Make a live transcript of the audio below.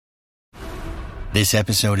This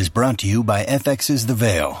episode is brought to you by FX's The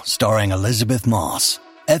Veil, starring Elizabeth Moss.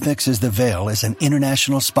 FX's The Veil is an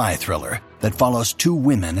international spy thriller that follows two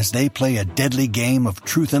women as they play a deadly game of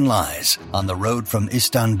truth and lies on the road from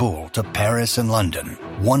Istanbul to Paris and London.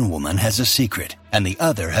 One woman has a secret, and the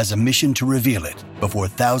other has a mission to reveal it before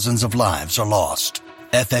thousands of lives are lost.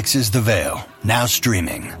 FX's The Veil, now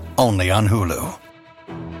streaming, only on Hulu.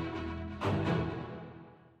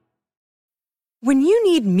 When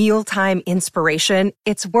you need mealtime inspiration,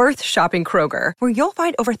 it's worth shopping Kroger, where you'll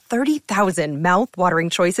find over 30,000 mouth-watering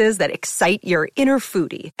choices that excite your inner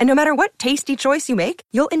foodie. And no matter what tasty choice you make,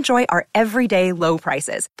 you'll enjoy our everyday low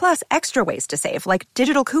prices, plus extra ways to save, like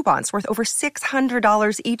digital coupons worth over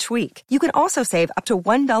 $600 each week. You can also save up to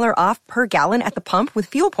 $1 off per gallon at the pump with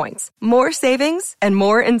fuel points. More savings and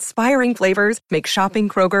more inspiring flavors make shopping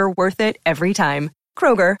Kroger worth it every time.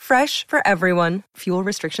 Kroger, fresh for everyone. Fuel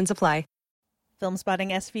restrictions apply. Film Spotting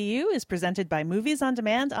SVU is presented by Movies on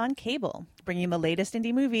Demand on cable, bringing the latest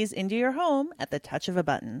indie movies into your home at the touch of a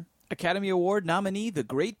button. Academy Award nominee The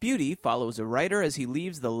Great Beauty follows a writer as he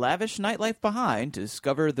leaves the lavish nightlife behind to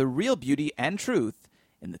discover the real beauty and truth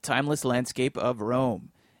in the timeless landscape of Rome.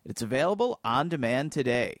 It's available on demand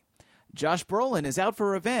today. Josh Brolin is out for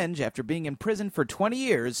revenge after being in prison for 20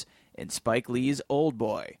 years in Spike Lee's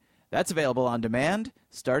Oldboy. That's available on demand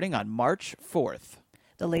starting on March 4th.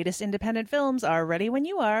 The latest independent films are ready when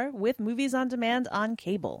you are with Movies on Demand on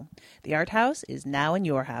cable. The Art House is now in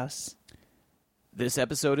your house. This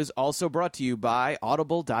episode is also brought to you by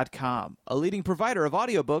Audible.com, a leading provider of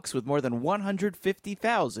audiobooks with more than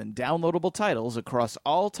 150,000 downloadable titles across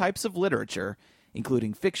all types of literature,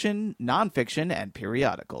 including fiction, nonfiction, and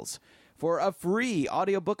periodicals. For a free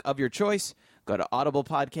audiobook of your choice, go to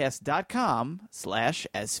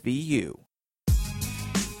audiblepodcast.com/SVU.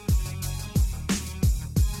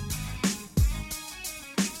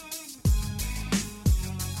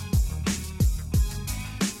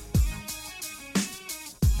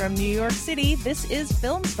 From New York City, this is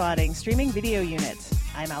Film Spotting, streaming video unit.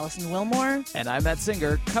 I'm Allison Wilmore. And I'm Matt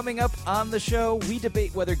Singer. Coming up on the show, we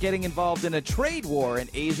debate whether getting involved in a trade war in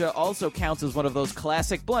Asia also counts as one of those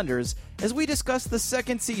classic blunders as we discuss the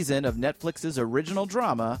second season of Netflix's original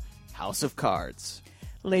drama, House of Cards.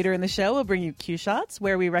 Later in the show, we'll bring you Q-Shots,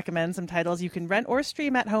 where we recommend some titles you can rent or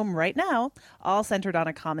stream at home right now, all centered on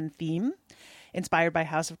a common theme. Inspired by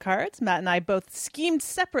House of Cards, Matt and I both schemed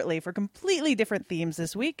separately for completely different themes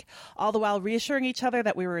this week, all the while reassuring each other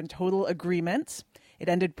that we were in total agreement. It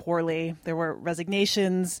ended poorly. There were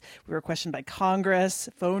resignations. We were questioned by Congress.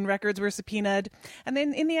 Phone records were subpoenaed. And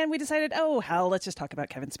then in the end, we decided, oh, hell, let's just talk about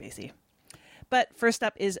Kevin Spacey. But first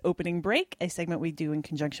up is Opening Break, a segment we do in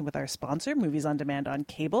conjunction with our sponsor, Movies on Demand on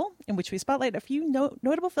cable, in which we spotlight a few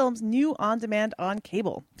notable films new on demand on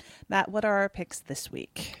cable. Matt, what are our picks this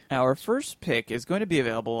week? Our first pick is going to be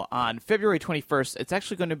available on February 21st. It's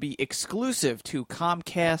actually going to be exclusive to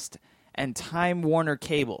Comcast and Time Warner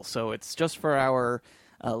Cable, so it's just for our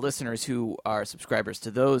listeners who are subscribers to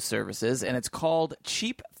those services, and it's called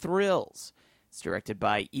Cheap Thrills. It's directed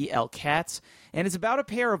by E.L. Katz, and it's about a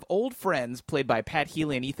pair of old friends played by Pat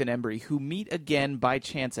Healy and Ethan Embry who meet again by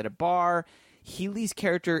chance at a bar. Healy's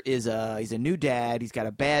character is he's a new dad. He's got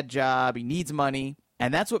a bad job. He needs money,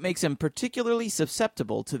 and that's what makes him particularly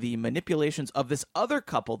susceptible to the manipulations of this other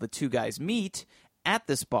couple the two guys meet at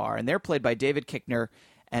this bar, and they're played by David Kickner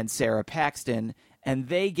and Sarah Paxton, and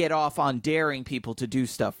they get off on daring people to do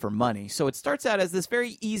stuff for money. So it starts out as this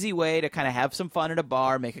very easy way to kind of have some fun at a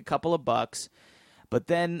bar, make a couple of bucks. But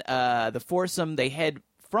then the foursome, they head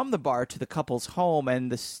from the bar to the couple's home, and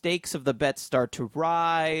the stakes of the bet start to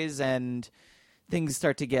rise, and things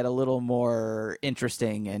start to get a little more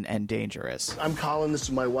interesting and dangerous. I'm Colin. This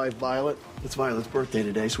is my wife, Violet. It's Violet's birthday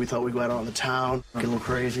today, so we thought we'd go out on the town, get a little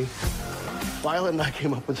crazy. Violet and I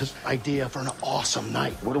came up with this idea for an awesome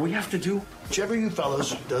night. What do we have to do? Whichever you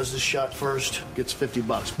fellas does the shot first gets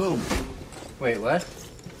 $50. Boom. Wait, what?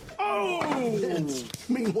 Oh!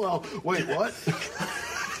 Meanwhile, wait, what?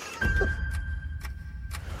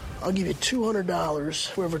 I'll give you $200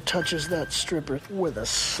 whoever touches that stripper with a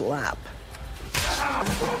slap.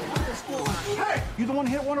 Hey, you the one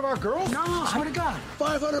hit one of our girls? No, I swear to God.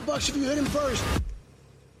 $500 if you hit him first.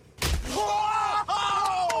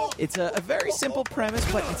 It's a very simple premise,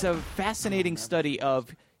 but it's a fascinating study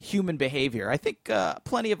of human behavior. I think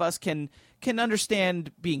plenty of us can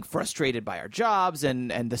understand being frustrated by our jobs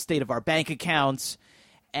and the state of our bank accounts.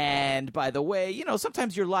 And by the way, you know,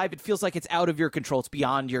 sometimes your life, it feels like it's out of your control. It's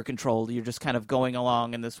beyond your control. You're just kind of going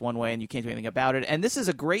along in this one way and you can't do anything about it. And this is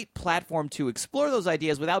a great platform to explore those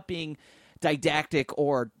ideas without being didactic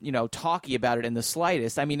or, you know, talky about it in the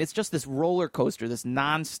slightest. I mean, it's just this roller coaster, this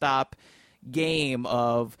nonstop game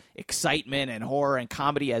of excitement and horror and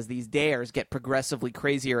comedy as these dares get progressively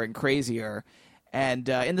crazier and crazier. And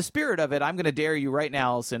in the spirit of it, I'm going to dare you right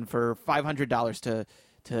now, Allison, for $500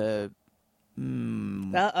 to.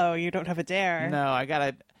 Uh-oh, you don't have a dare. No, I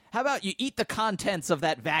gotta. How about you eat the contents of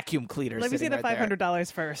that vacuum cleaner? Let me see the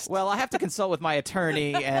 $500 first. Well, I have to consult with my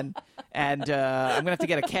attorney, and I'm gonna have to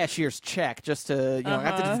get a cashier's check just to,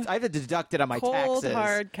 I have to deduct it on my Cold, taxes.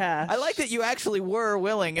 hard cash. I like that you actually were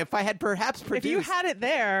willing. If I had perhaps produced, if you had it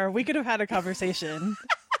there, we could have had a conversation.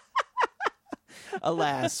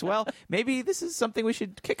 Alas, well, maybe this is something we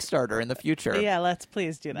should Kickstarter in the future. Yeah, let's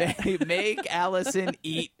please do that. Make Allison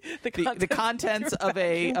eat the contents of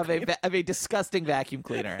a disgusting vacuum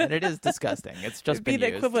cleaner, and it is disgusting. It's just It'd be been the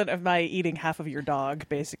used. equivalent of my eating half of your dog,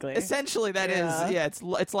 basically. Essentially, that is. Yeah,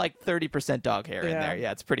 it's like 30% dog hair in there.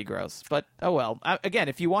 Yeah, it's pretty gross. But oh well. Again,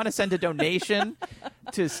 if you want to send a donation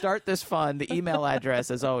to start this fund, the email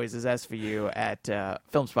address, as always, is SVU at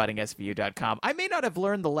filmspottingsvu.com. I may not have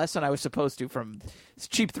learned the lesson I was supposed to from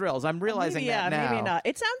Cheap Thrills. I'm realizing that now. Maybe not.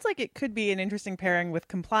 It sounds like it could be an interesting pairing with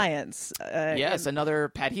Compliance. Yes, another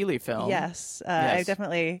Pat Healy film. Yes. Yes.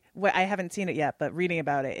 I haven't seen it yet, but reading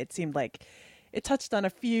about it, it seemed like it touched on a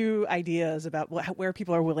few ideas about where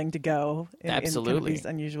people are willing to go in kind of these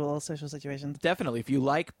unusual social situations. Definitely. If you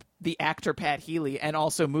like the actor Pat Healy and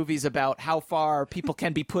also movies about how far people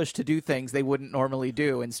can be pushed to do things they wouldn't normally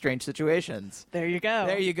do in strange situations. There you go.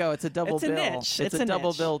 There you go. It's a double bill. Niche. It's a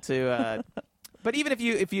double bill to... But even if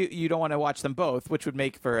you don't want to watch them both, which would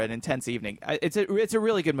make for an intense evening, it's a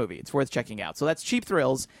really good movie. It's worth checking out. So that's Cheap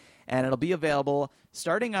Thrills, and it'll be available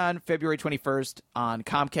starting on February 21st on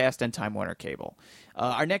Comcast and Time Warner Cable.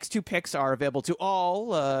 Our next two picks are available to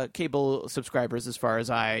all cable subscribers, as far as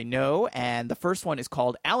I know, and the first one is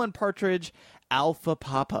called Alan Partridge Alpha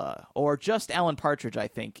Papa, or just Alan Partridge, I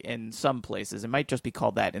think, in some places. It might just be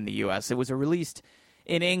called that in the U.S. It was released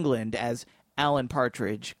in England as Alan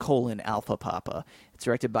Partridge, Alpha Papa. It's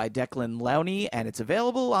directed by Declan Lowney, and it's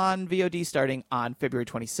available on VOD starting on February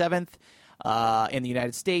 27th. In the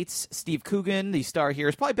United States, Steve Coogan, the star here,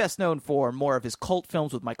 is probably best known for more of his cult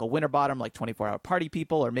films with Michael Winterbottom, like 24-Hour Party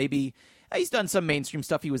People, or maybe he's done some mainstream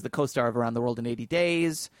stuff. He was the co-star of Around the World in 80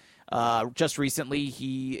 Days. Just recently,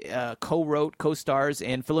 he co-stars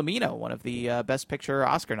in Filomeno, one of the Best Picture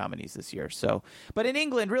Oscar nominees this year. So, but in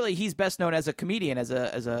England, really, he's best known as a comedian,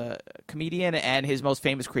 and his most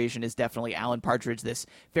famous creation is definitely Alan Partridge, this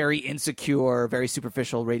very insecure, very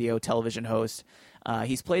superficial radio television host.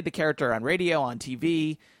 He's played the character on radio, on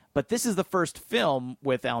TV, but this is the first film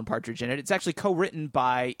with Alan Partridge in it. It's actually co-written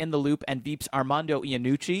by In the Loop and Veep's Armando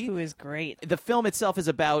Iannucci, who is great. The film itself is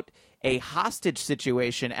about a hostage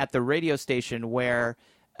situation at the radio station where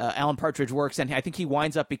Alan Partridge works, and I think he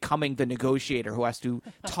winds up becoming the negotiator who has to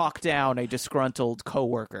talk down a disgruntled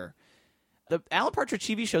coworker. The Alan Partridge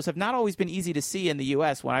TV shows have not always been easy to see in the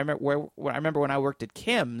U.S. I remember when I worked at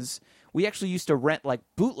Kim's, we actually used to rent like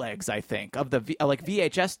bootlegs, I think, of the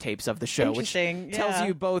VHS tapes of the show, which tells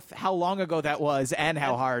you both how long ago that was and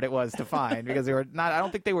how hard it was to find, because they were not. I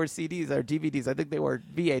don't think they were CDs or DVDs. I think they were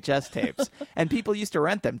VHS tapes, and people used to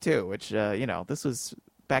rent them too. Which this was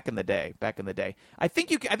back in the day. I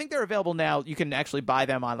think they're available now. You can actually buy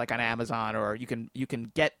them on Amazon, or you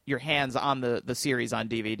can get your hands on the series on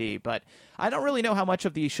DVD. But I don't really know how much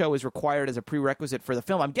of the show is required as a prerequisite for the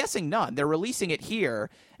film. I'm guessing none. They're releasing it here,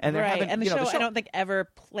 and they're having, and the show I don't think ever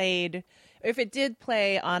played. If it did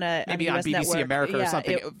play on maybe on US BBC network, America or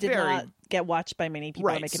something, it did not get watched by many people.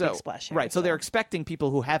 Make a big splash here, so they're expecting people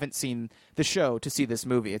who haven't seen the show to see this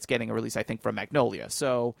movie. It's getting a release, I think, from Magnolia.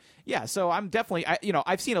 So so I'm definitely,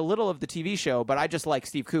 I've seen a little of the TV show, but I just like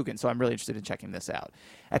Steve Coogan, so I'm really interested in checking this out.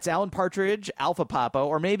 That's Alan Partridge, Alpha Papa,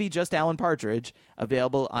 or maybe just Alan Partridge,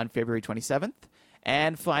 available on February 27th.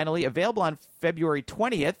 And finally, available on February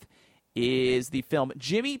 20th, is the film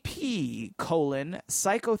Jimmy P: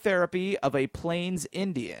 Psychotherapy of a Plains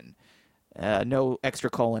Indian. No extra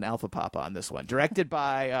Alpha Papa on this one. Directed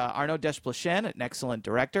by Arnaud Desplechin, an excellent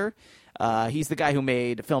director. He's the guy who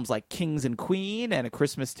made films like Kings and Queen and A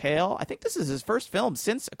Christmas Tale. I think this is his first film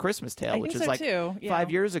since A Christmas Tale, which is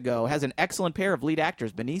 5 years ago. Has an excellent pair of lead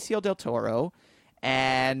actors, Benicio del Toro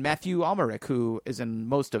and Matthew Almeric, who is in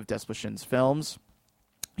most of Desplechin's films.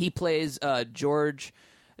 He plays George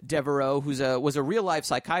Devereaux, was a real life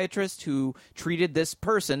psychiatrist who treated this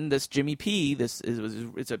person, this Jimmy P. It's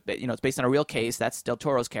based on a real case. That's Del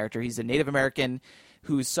Toro's character. He's a Native American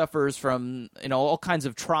who suffers from all kinds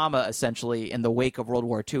of trauma essentially in the wake of World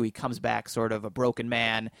War II. He comes back sort of a broken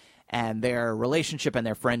man, and their relationship and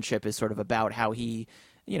their friendship is sort of about how he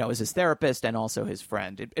is his therapist and also his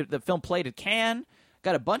friend. The film played at Cannes.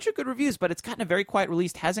 got a bunch of good reviews, but it's gotten a very quiet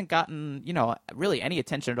release. Hasn't gotten, really any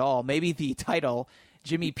attention at all. Maybe the title,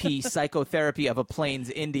 Jimmy P. Psychotherapy of a Plains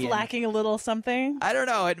Indian. Lacking a little something? I don't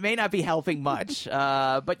know. It may not be helping much.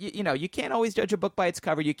 But, you can't always judge a book by its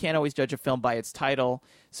cover. You can't always judge a film by its title.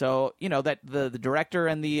 So, that the director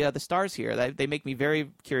and the stars here, they make me very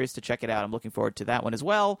curious to check it out. I'm looking forward to that one as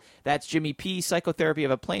well. That's Jimmy P. Psychotherapy of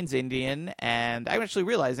a Plains Indian. And I'm actually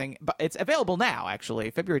realizing it's available now, actually.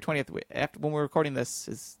 February 20th, when we're recording this,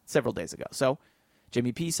 is several days ago. So,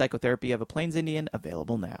 Jimmy P. Psychotherapy of a Plains Indian,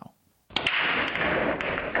 available now.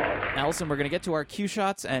 Allison, we're going to get to our Q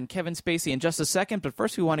shots and Kevin Spacey in just a second, but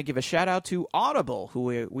first we want to give a shout out to Audible,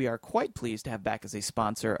 who we are quite pleased to have back as a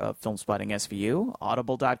sponsor of Film Spotting SVU.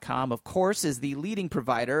 Audible.com, of course, is the leading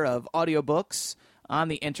provider of audiobooks on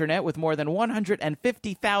the internet with more than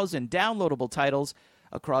 150,000 downloadable titles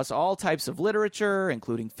across all types of literature,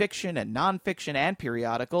 including fiction and nonfiction and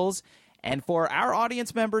periodicals. And for our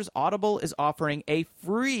audience members, Audible is offering a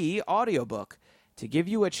free audiobook to give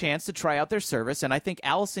you a chance to try out their service. And I think,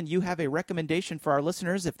 Allison, you have a recommendation for our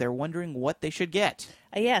listeners if they're wondering what they should get.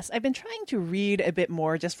 Yes, I've been trying to read a bit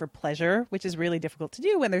more just for pleasure, which is really difficult to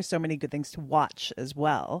do when there's so many good things to watch as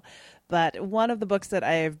well. But one of the books that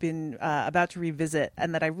I've been about to revisit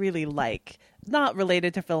and that I really like, not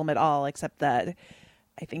related to film at all, except that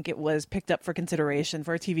I think it was picked up for consideration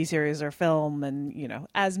for a TV series or film, and,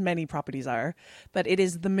 as many properties are. But it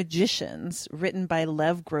is The Magicians, written by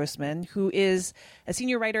Lev Grossman, who is a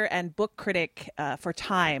senior writer and book critic for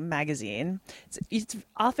Time magazine. It's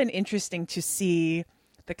often interesting to see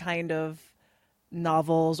the kind of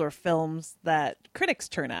novels or films that critics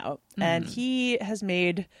turn out. Mm-hmm. And he has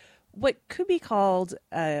made what could be called,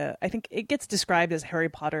 I think it gets described as Harry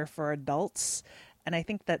Potter for adults. And I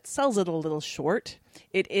think that sells it a little short.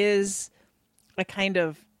 It is a kind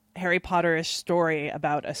of Harry Potter-ish story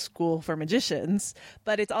about a school for magicians,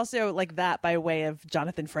 but it's also like that by way of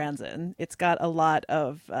Jonathan Franzen. It's got a lot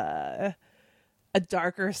of a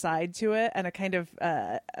darker side to it and a kind of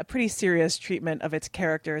a pretty serious treatment of its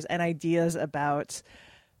characters and ideas about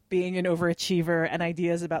being an overachiever and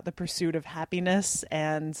ideas about the pursuit of happiness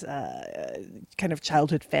and kind of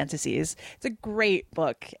childhood fantasies. It's a great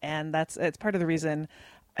book, and it's part of the reason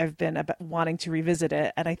I've been wanting to revisit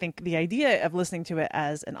it. And I think the idea of listening to it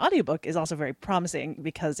as an audiobook is also very promising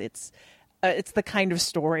because it's the kind of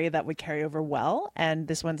story that would carry over well. And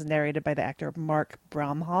this one's narrated by the actor Mark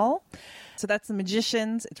Bramhall. So that's The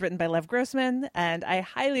Magicians. It's written by Lev Grossman, and I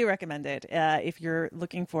highly recommend it if you're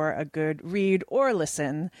looking for a good read or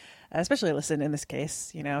listen, especially listen in this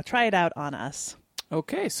case. Try it out on us.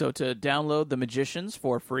 Okay, so to download The Magicians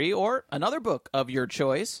for free or another book of your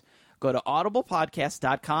choice, go to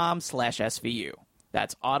audiblepodcast.com/SVU.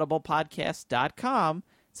 That's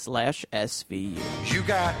audiblepodcast.com/SVU. You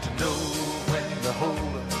got to know when to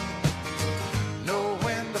hold up, know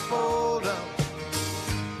when to fold up,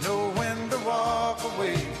 know when to walk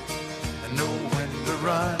away, and know when to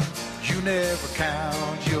run. You never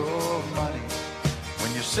count your money.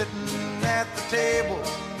 When you're sitting at the table,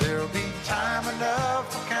 there'll be time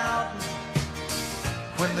enough for counting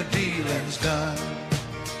when the dealing's done.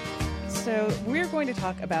 So we're going to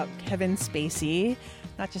talk about Kevin Spacey,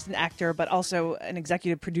 not just an actor, but also an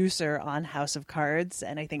executive producer on House of Cards,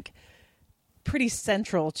 and I think pretty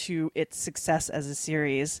central to its success as a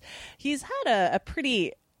series. He's had a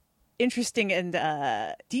pretty interesting and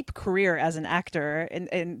deep career as an actor,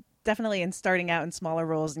 and definitely in starting out in smaller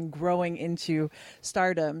roles and growing into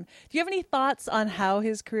stardom. Do you have any thoughts on how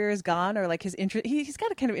his career has gone, or like his interest? He's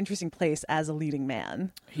got a kind of interesting place as a leading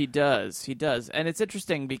man. He does. And it's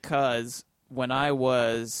interesting because when I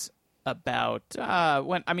was about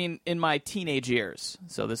in my teenage years,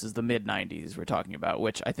 so this is the mid-90s we're talking about,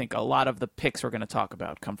 which I think a lot of the picks we're going to talk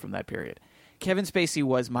about come from that period. Kevin Spacey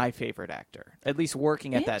was my favorite actor, at least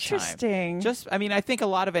working at that time. Interesting. I think a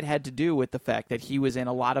lot of it had to do with the fact that he was in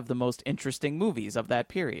a lot of the most interesting movies of that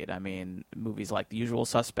period. I mean, movies like The Usual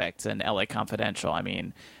Suspects and L.A. Confidential. I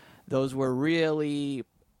mean, those were really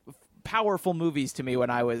powerful movies to me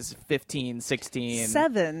when I was 15, 16.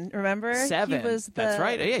 Seven, remember? Seven. He was That's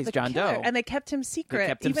right. Yeah, he's John killer. Doe. And they kept him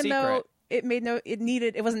secret. Even though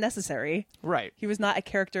it wasn't necessary. Right. He was not a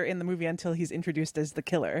character in the movie until he's introduced as the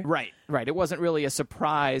killer. Right. It wasn't really a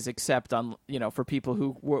surprise, except on, for people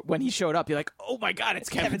who when he showed up, you're like, oh my God, it's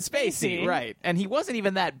Kevin Spacey. Right. And he wasn't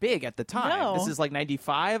even that big at the time. No. This is like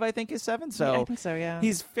 95, I think, is Seven. So yeah, I think so, yeah.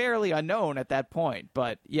 He's fairly unknown at that point.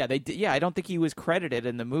 But yeah, I don't think he was credited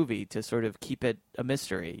in the movie to sort of keep it a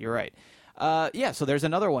mystery. You're right. So there's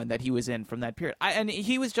another one that he was in from that period.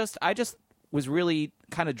 I just was really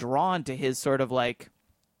kind of drawn to his sort of like,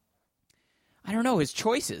 I don't know, his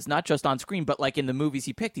choices, not just on screen, but like in the movies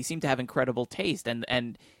he picked, he seemed to have incredible taste,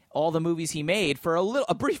 and all the movies he made for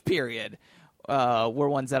a brief period were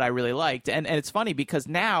ones that I really liked. And it's funny because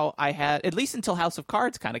now I had, at least until House of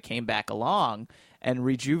Cards kind of came back along and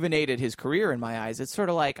rejuvenated his career in my eyes, it's sort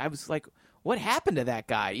of like, I was like, what happened to that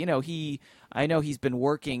guy? You know, I know he's been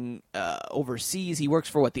working overseas. He works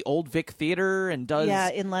for the Old Vic Theatre and does... Yeah,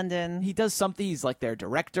 in London. He does something. He's like their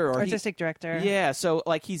director. Or artistic director. Yeah, so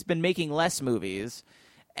like he's been making less movies.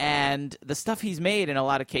 And the stuff he's made in a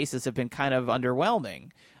lot of cases have been kind of underwhelming.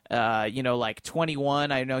 You know, like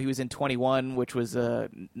 21. I know he was in 21, which was a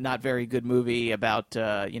not very good movie about,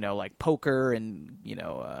 you know, like poker and, you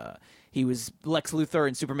know... he was Lex Luthor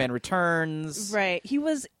in Superman Returns. Right. He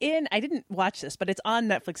was in, I didn't watch this, but it's on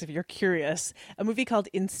Netflix if you're curious, a movie called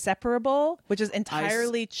Inseparable, which is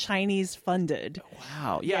entirely Chinese funded.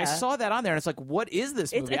 Wow. Yeah, I saw that on there, and it's like, what is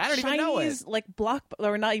this movie? I don't even know it. It's like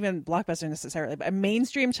or not even blockbuster necessarily, but a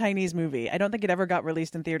mainstream Chinese movie. I don't think it ever got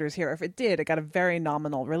released in theaters here. If it did, it got a very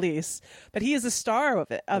nominal release. But he is a star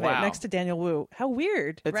of it next to Daniel Wu. How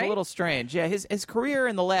weird, It's right? a little strange. Yeah, his career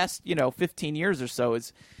in the last, 15 years or so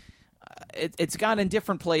is... It's gone in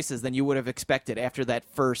different places than you would have expected after that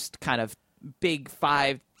first kind of big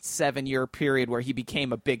 5-7 year period where he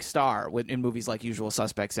became a big star in movies like Usual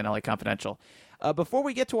Suspects and LA Confidential. Before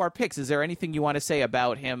we get to our picks, is there anything you want to say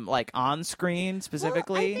about him, like on screen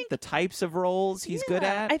specifically? Well, the types of roles he's good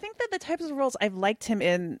at? I think that the types of roles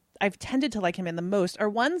I've tended to like him in the most are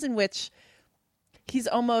ones in which he's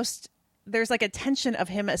almost... There's like a tension of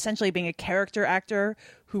him essentially being a character actor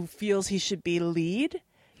who feels he should be lead.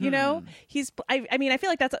 You know, I mean, I feel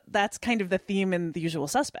like that's kind of the theme in The Usual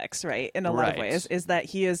Suspects, right? In a lot of ways, is that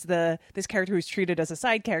he is this character who's treated as a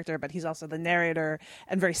side character, but he's also the narrator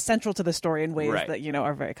and very central to the story in ways that,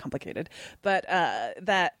 are very complicated. But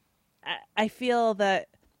that I feel that,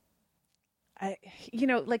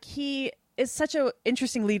 like he is such an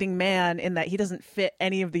interesting leading man in that he doesn't fit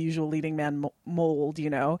any of the usual leading man mold,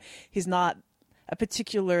 He's not a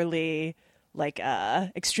particularly... like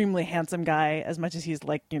extremely handsome guy as much as he's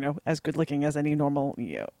like, as good looking as any normal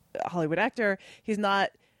Hollywood actor. He's not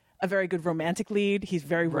a very good romantic lead. He's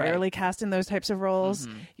very rarely cast in those types of roles.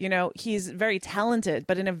 Mm-hmm. He's very talented,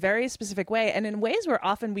 but in a very specific way and in ways where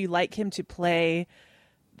often we like him to play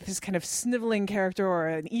this kind of sniveling character or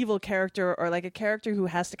an evil character or like a character who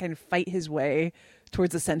has to kind of fight his way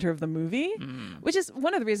towards the center of the movie, which is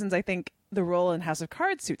one of the reasons I think the role in House of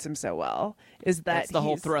Cards suits him so well. Is that that's the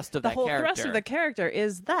whole thrust of that character. The whole thrust of the character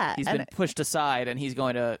is that he's been pushed aside and he's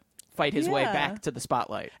going to fight his way back to the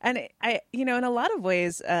spotlight. And I, in a lot of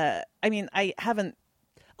ways, I mean, I haven't.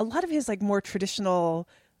 A lot of his like more traditional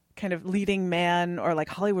kind of leading man or like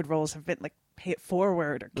Hollywood roles have been like Pay It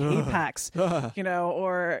Forward or K-Pax,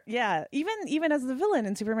 or even as the villain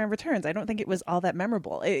in Superman Returns, I don't think it was all that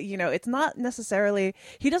memorable. It's not necessarily,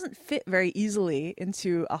 he doesn't fit very easily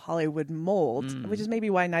into a Hollywood mold, which is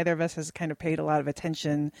maybe why neither of us has kind of paid a lot of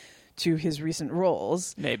attention to his recent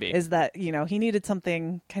roles. Maybe. Is that, he needed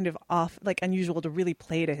something kind of off, like unusual to really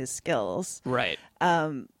play to his skills. Right.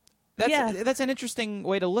 That's an interesting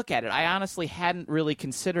way to look at it. I honestly hadn't really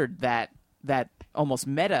considered that almost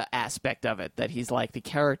meta aspect of it, that he's like the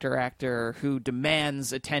character actor who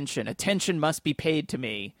demands attention. Attention must be paid to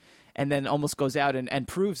me, and then almost goes out and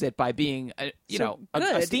proves it by being, a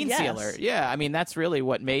scene stealer. Yeah, I mean, that's really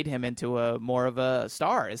what made him into more of a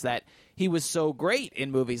star, is that he was so great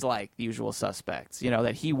in movies like The Usual Suspects,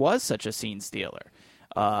 that he was such a scene stealer.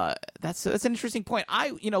 That's an interesting point.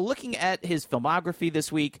 Looking at his filmography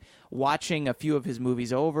this week, watching a few of his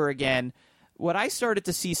movies over again, what I started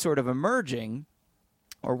to see sort of emerging,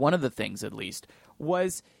 or one of the things at least,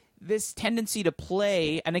 was this tendency to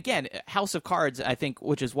play, and again, House of Cards, I think,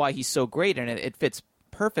 which is why he's so great and it fits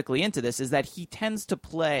perfectly into this, is that he tends to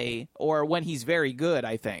play, or when he's very good,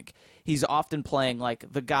 I think, he's often playing like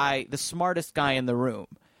the smartest guy in the room.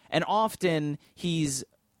 And often he's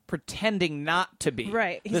pretending not to be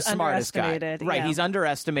the smartest guy. Right, he's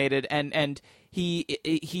underestimated, and he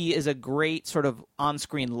is a great sort of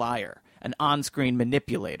on-screen liar, an on-screen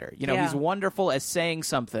manipulator. He's wonderful at saying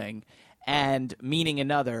something and meaning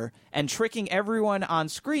another and tricking everyone on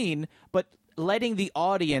screen, but letting the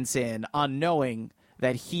audience in on knowing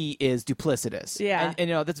that he is duplicitous. Yeah.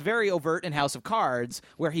 And that's very overt in House of Cards,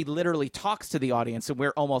 where he literally talks to the audience and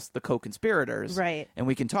we're almost the co-conspirators. Right. And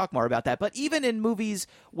we can talk more about that. But even in movies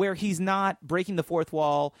where he's not breaking the fourth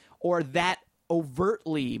wall or that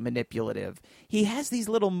overtly manipulative, he has these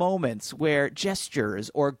little moments where gestures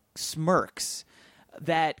or smirks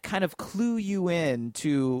that kind of clue you in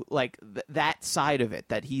to like that side of it,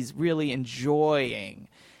 that he's really enjoying.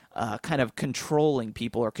 kind of controlling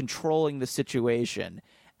people or controlling the situation.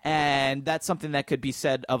 And that's something that could be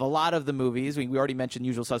said of a lot of the movies. We already mentioned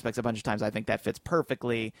Usual Suspects a bunch of times. I think that fits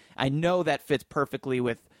perfectly. I know that fits perfectly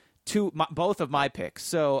with both of my picks.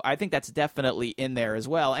 So I think that's definitely in there as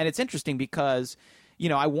well. And it's interesting because,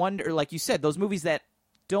 I wonder, like you said, those movies that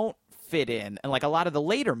don't fit in, and like a lot of the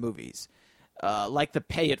later movies, like the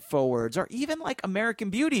Pay It Forwards, or even like American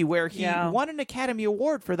Beauty, where he won an Academy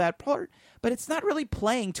Award for that part, but it's not really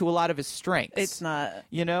playing to a lot of his strengths. It's not.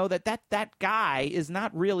 That guy is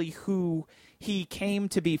not really who he came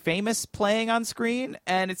to be famous playing on screen,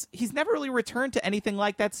 and he's never really returned to anything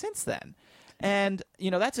like that since then. And,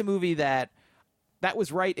 that's a movie that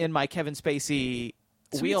was right in my Kevin Spacey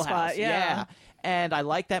wheelhouse. Spot, yeah. And I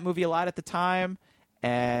liked that movie a lot at the time,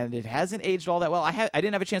 and it hasn't aged all that well. I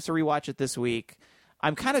didn't have a chance to rewatch it this week.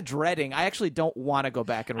 I'm kind of dreading. I actually don't want to go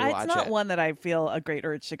back and rewatch it. It's not one that I feel a great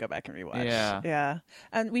urge to go back and rewatch. Yeah.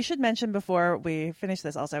 And we should mention before we finish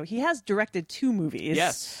this also, he has directed 2 movies.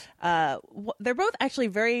 Yes. They're both actually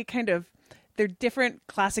very kind of... They're different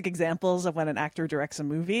classic examples of when an actor directs a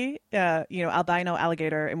movie. Albino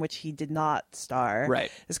Alligator, in which he did not star.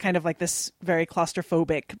 Right. Is kind of like this very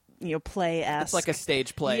claustrophobic, play-esque. It's like a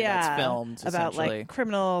stage play that's filmed, about like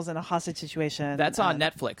criminals in a hostage situation. That's on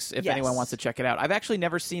Netflix if anyone wants to check it out. I've actually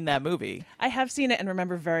never seen that movie. I have seen it and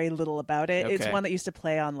remember very little about it. Okay. It's one that used to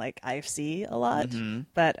play on like IFC a lot.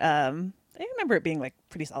 But I remember it being like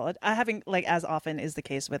pretty solid. Having like as often is the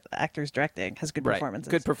case with actors directing, has good performances.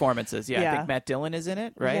 Good performances. Yeah, I think Matt Dillon is in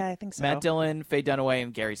it, right? Yeah, I think so. Matt Dillon, Faye Dunaway,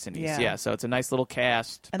 and Gary Sinise. Yeah, so it's a nice little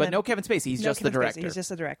cast. But no Kevin Spacey. He's just the director. He's just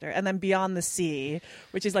the director. And then Beyond the Sea,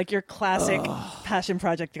 which is like your classic passion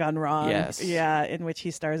project gone wrong. Yes. Yeah, in which he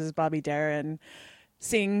stars as Bobby Darin. He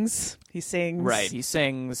sings. Right. He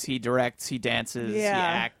sings. He directs. He dances. He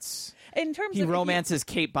acts. In terms he romances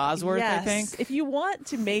Kate Bosworth, I think. If you want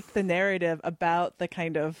to make the narrative about the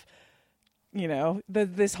kind of,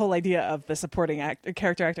 this whole idea of the supporting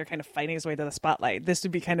character actor kind of fighting his way to the spotlight, this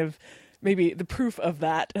would be kind of maybe the proof of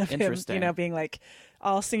that, of him, being like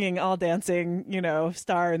all singing, all dancing,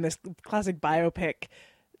 star in this classic biopic.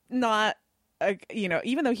 Not,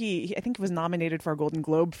 even though he I think was nominated for a Golden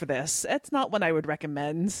Globe for this, it's not one I would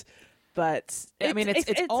recommend. But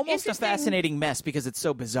it's almost a fascinating mess because it's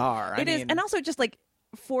so bizarre. It is, and also just like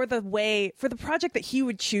for the project that he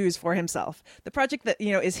would choose for himself, the project that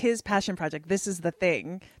is his passion project. This is the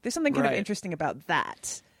thing. There's something kind of interesting about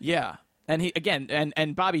that. Yeah, and he again,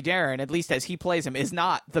 and Bobby Darin, at least as he plays him, is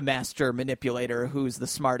not the master manipulator who's the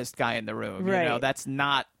smartest guy in the room. Right. That's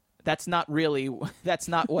not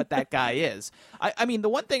what that guy is. I mean, the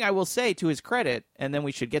one thing I will say to his credit, and then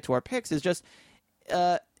we should get to our picks, is just.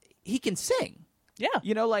 He can sing. Yeah.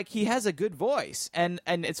 He has a good voice. And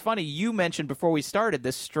it's funny, you mentioned before we started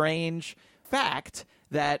this strange fact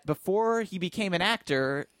that before he became an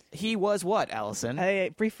actor, he was what, Allison?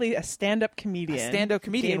 Briefly, a stand-up comedian.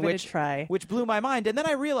 Gave it a try. Which blew my mind. And then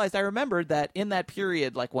I remembered that in that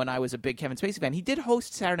period, like when I was a big Kevin Spacey fan, he did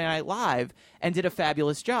host Saturday Night Live and did a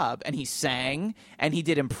fabulous job. And he sang and he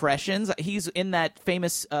did impressions. He's in that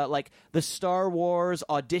famous, the Star Wars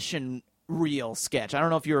audition reel sketch. I don't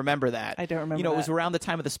know if you remember that. I don't remember it was around the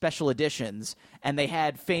time of the special editions, and they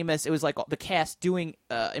had it was like the cast doing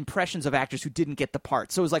impressions of actors who didn't get the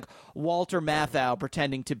part. So it was like Walter Matthau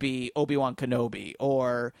pretending to be Obi-Wan Kenobi,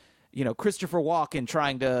 or Christopher Walken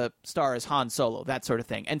trying to star as Han Solo, that sort of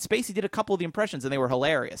thing. And Spacey did a couple of the impressions, and they were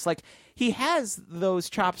hilarious. Like, he has those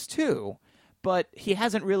chops too, but he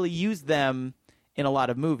hasn't really used them in a lot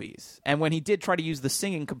of movies. And when he did try to use the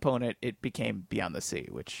singing component, it became Beyond the Sea,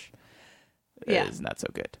 which is not so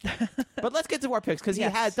good. But let's get to our picks, because he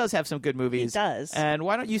does have some good movies. He does. And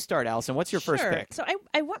why don't you start, Allison? What's your first pick? So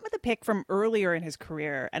I went with a pick from earlier in his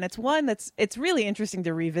career, and it's one it's really interesting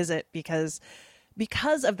to revisit because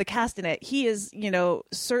of the cast in it. He is,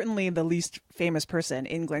 certainly the least famous person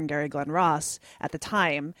in Glengarry Glen Ross at the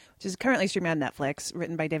time, which is currently streaming on Netflix,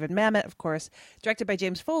 written by David Mamet, of course, directed by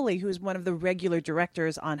James Foley, who is one of the regular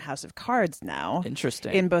directors on House of Cards now.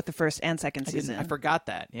 Interesting. In both the first and second season. I forgot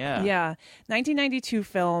that, yeah. Yeah. 1992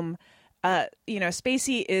 film.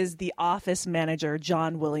 Spacey is the office manager,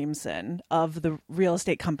 John Williamson, of the real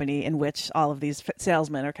estate company in which all of these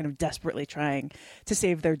salesmen are kind of desperately trying to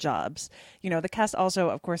save their jobs. The cast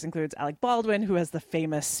also, of course, includes Alec Baldwin, who has the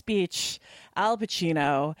famous speech, Al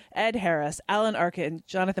Pacino, Ed Harris, Alan Arkin,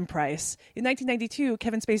 Jonathan Pryce. In 1992,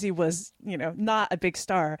 Kevin Spacey was, not a big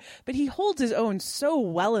star, but he holds his own so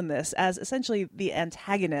well in this as essentially the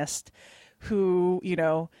antagonist who,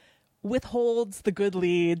 withholds the good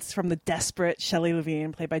leads from the desperate Shelley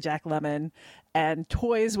Levine, played by Jack Lemmon, and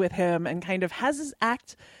toys with him and kind of has his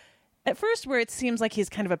act at first where it seems like he's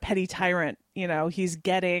kind of a petty tyrant. He's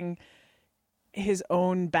getting his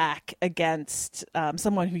own back against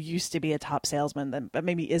someone who used to be a top salesman, but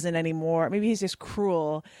maybe isn't anymore. Maybe he's just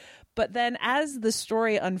cruel. But then as the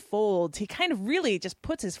story unfolds, he kind of really just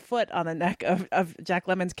puts his foot on the neck of Jack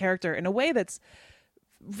Lemmon's character in a way that's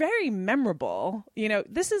very memorable.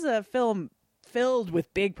 This is a film filled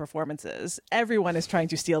with big performances. Everyone is trying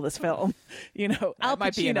to steal this film. Al Pacino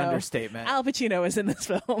might be an understatement. Al Pacino is in this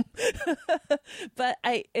film. But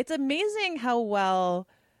it's amazing how well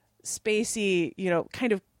Spacey,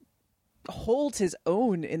 kind of holds his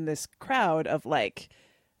own in this crowd of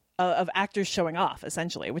of actors showing off,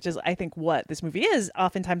 essentially, which is, I think, what this movie is,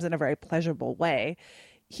 oftentimes in a very pleasurable way.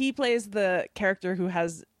 He plays the character who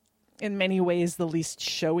has, in many ways, the least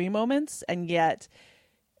showy moments, and yet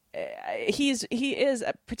he is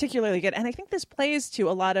particularly good. And I think this plays to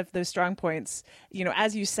a lot of those strong points.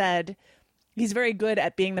 As you said, he's very good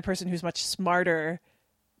at being the person who's much smarter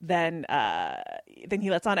than he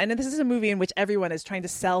lets on. And this is a movie in which everyone is trying to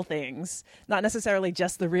sell things, not necessarily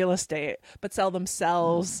just the real estate, but sell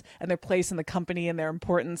themselves and their place in the company and their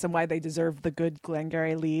importance and why they deserve the good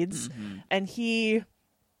Glengarry leads. Mm-hmm. And he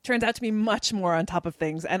turns out to be much more on top of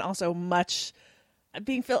things, and also much more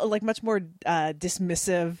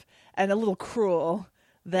dismissive and a little cruel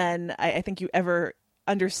than I think you ever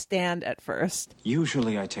understand at first.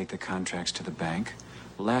 Usually I take the contracts to the bank.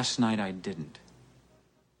 Last night I didn't.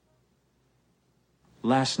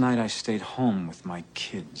 Last night I stayed home with my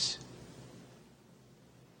kids.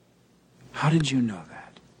 How did you know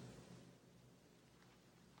that?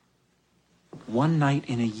 One night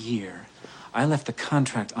in a year, I left the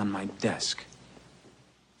contract on my desk.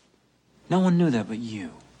 No one knew that but you.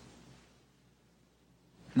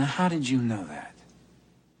 Now, how did you know that?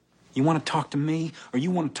 You want to talk to me, or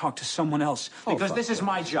you want to talk to someone else? Because this is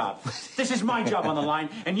my job. This is my job on the line,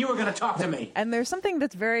 and you are going to talk to me. And there's something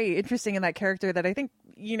that's very interesting in that character that I think,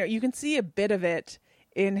 you can see a bit of it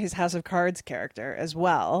in his House of Cards character as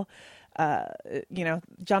well.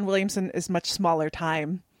 John Williamson is much smaller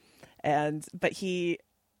time, but he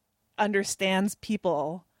understands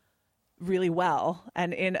people really well.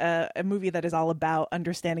 And in a movie that is all about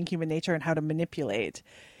understanding human nature and how to manipulate,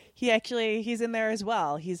 he's in there as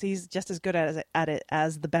well. He's just as good at it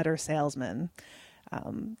as the better salesman.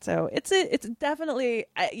 So it's definitely,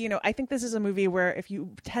 I think this is a movie where if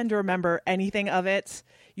you tend to remember anything of it,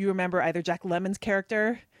 you remember either Jack Lemmon's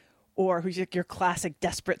character, or who's your classic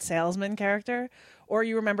desperate salesman character, or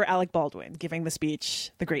you remember Alec Baldwin giving the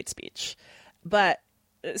great speech. But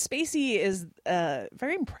Spacey is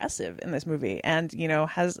very impressive in this movie, and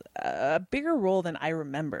has a bigger role than I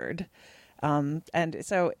remembered. And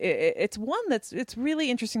so it's one it's really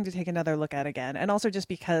interesting to take another look at again, and also just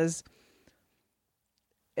because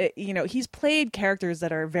he's played characters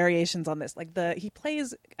that are variations on this. He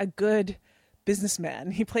plays a good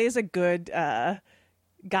businessman. He plays a good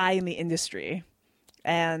guy in the industry.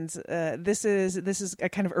 And this is a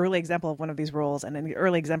kind of early example of one of these roles, and an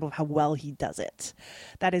early example of how well he does it.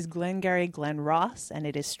 That is Glengarry Glen Ross, and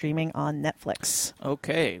it is streaming on Netflix.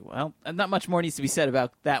 Okay, well, not much more needs to be said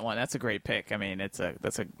about that one. That's a great pick. I mean, that's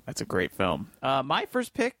a great film. My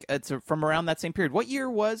first pick, it's from around that same period. What year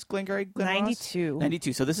was Glengarry Glen Ross? 92.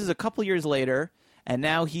 92. So this is a couple years later, and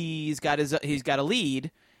now he's got a lead.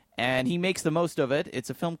 And he makes the most of it. It's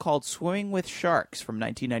a film called Swimming with Sharks from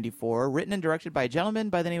 1994, written and directed by a gentleman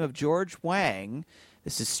by the name of George Huang.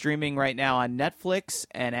 This is streaming right now on Netflix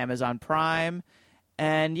and Amazon Prime.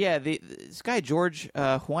 And yeah, this guy George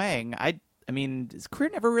Huang, I mean, his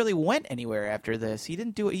career never really went anywhere after this. He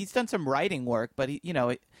didn't do it. He's done some writing work, but he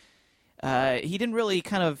didn't really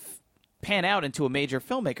kind of pan out into a major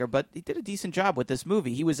filmmaker, but he did a decent job with this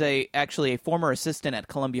movie. He was actually a former assistant at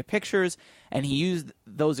Columbia Pictures, and he used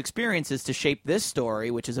those experiences to shape this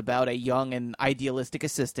story, which is about a young and idealistic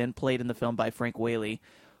assistant, played in the film by Frank Whaley,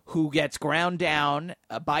 who gets ground down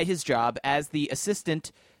by his job as the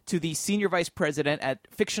assistant to the senior vice president at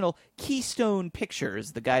fictional Keystone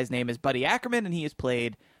Pictures. The guy's name is Buddy Ackerman, and he is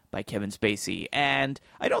played by Kevin Spacey. And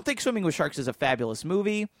I don't think Swimming with Sharks is a fabulous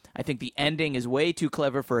movie. I think the ending is way too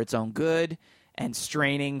clever for its own good and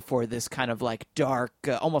straining for this kind of dark,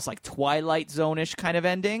 almost like Twilight Zone-ish kind of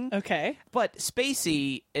ending. Okay. But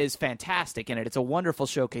Spacey is fantastic in it. It's a wonderful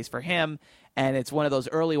showcase for him, and it's one of those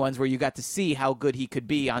early ones where you got to see how good he could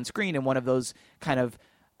be on screen in one of those kind of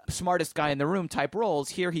smartest guy in the room type roles.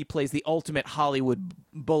 Here he plays the ultimate Hollywood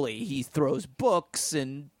bully. He throws books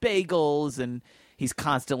and bagels, and he's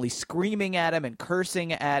constantly screaming at him and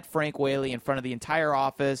cursing at Frank Whaley in front of the entire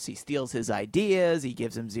office. He steals his ideas. He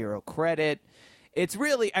gives him zero credit. it's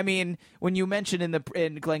really, I mean, when you mention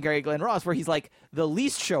in Glengarry Glen Ross where he's like the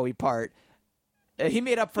least showy part, he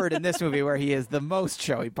made up for it in this movie where he is the most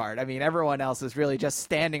showy part. I mean, everyone else is really just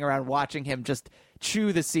standing around watching him just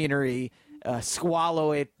chew the scenery,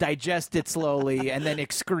 swallow it, digest it slowly, and then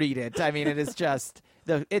excrete it. I mean, it is just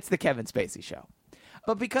it's the Kevin Spacey show.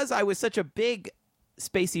 But because I was such a big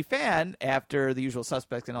Spacey fan after The Usual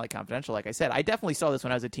Suspects and LA Confidential, like I said, I definitely saw this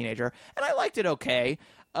when I was a teenager, and I liked it okay.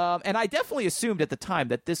 And I definitely assumed at the time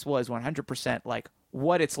that this was 100% like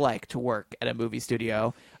what it's like to work at a movie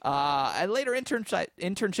studio. And later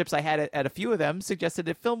internships I had at a few of them suggested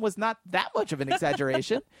the film was not that much of an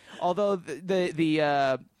exaggeration, although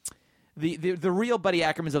the real Buddy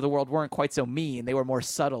Ackermans of the world weren't quite so mean. They were more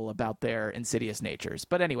subtle about their insidious natures.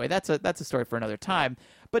 But anyway, that's a story for another time.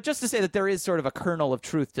 But just to say that there is sort of a kernel of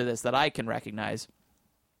truth to this that I can recognize.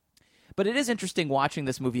 But it is interesting watching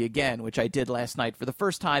this movie again, which I did last night for the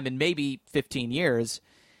first time in maybe 15 years.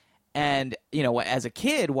 And, you know, as a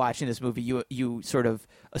kid watching this movie, you sort of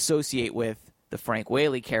associate with the Frank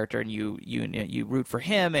Whaley character, and you root for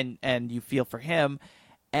him and you feel for him.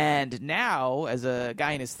 And now, as a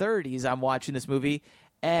guy in his 30s, I'm watching this movie,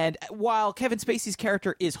 and while Kevin Spacey's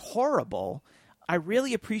character is horrible, I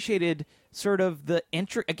really appreciated sort of the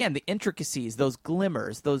intricacies, those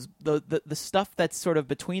glimmers, the stuff that's sort of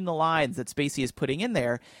between the lines that Spacey is putting in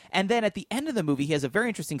there. And then at the end of the movie, he has a very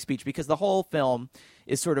interesting speech because the whole film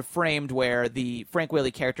is sort of framed where the Frank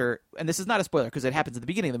Whaley character, and this is not a spoiler because it happens at the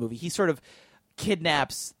beginning of the movie, he sort of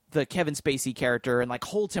kidnaps the Kevin Spacey character and like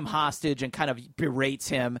holds him hostage and kind of berates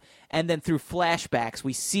him. And then through flashbacks,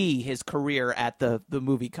 we see his career at the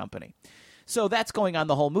movie company. So that's going on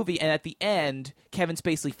the whole movie. And at the end, Kevin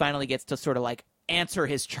Spacey finally gets to sort of like answer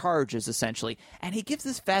his charges, essentially. And he gives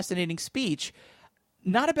this fascinating speech,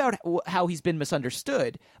 not about how he's been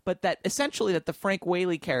misunderstood, but that essentially that the Frank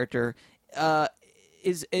Whaley character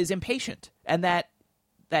is impatient. And that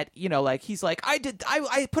you know, like he's like,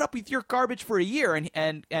 I put up with your garbage for a year.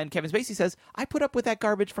 And Kevin Spacey says, I put up with that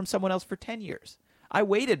garbage from someone else for 10 years. I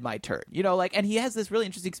waited my turn, you know, like, and he has this really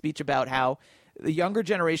interesting speech about how the younger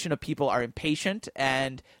generation of people are impatient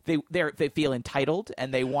and they feel entitled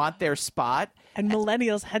and they want their spot. And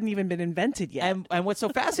millennials hadn't even been invented yet. And what's so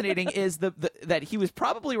fascinating is that he was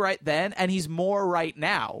probably right then and he's more right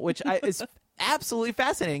now, which is absolutely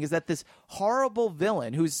fascinating, is that this horrible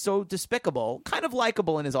villain who's so despicable, kind of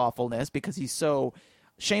likable in his awfulness because he's so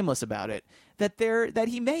shameless about it, that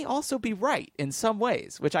he may also be right in some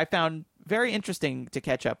ways, which I found very interesting to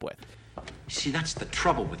catch up with. See, that's the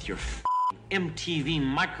trouble with your MTV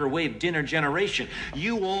microwave dinner generation.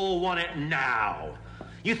 You all want it now.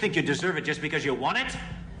 You think you deserve it just because you want it?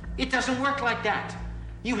 It doesn't work like that.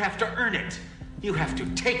 You have to earn it. You have to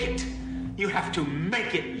take it. You have to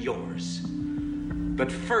make it yours.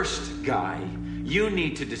 But first, Guy, you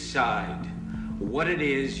need to decide what it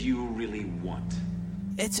is you really want.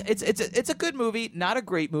 It's a good movie, not a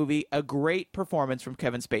great movie, a great performance from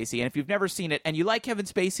Kevin Spacey. And if you've never seen it and you like Kevin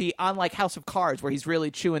Spacey on like House of Cards where he's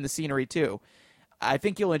really chewing the scenery too, I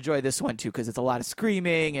think you'll enjoy this one too because it's a lot of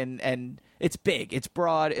screaming and it's big, it's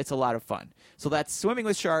broad, it's a lot of fun. So that's Swimming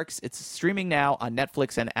with Sharks. It's streaming now on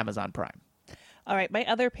Netflix and Amazon Prime. All right, my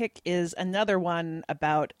other pick is another one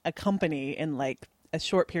about a company in like a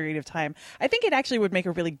short period of time. I think it actually would make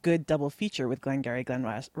a really good double feature with Glengarry Glen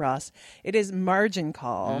Ross. It is Margin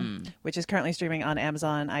Call, which is currently streaming on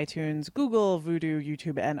Amazon, iTunes, Google, Vudu,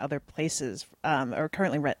 YouTube, and other places, or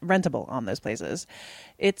currently rentable on those places.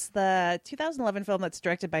 It's the 2011 film that's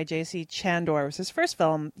directed by J.C. Chandor. It was his first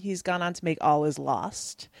film. He's gone on to make All Is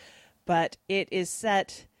Lost. But it is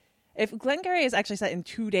set... If Glengarry is actually set in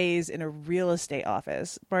 2 days in a real estate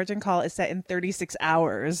office, Margin Call is set in 36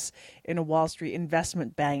 hours in a Wall Street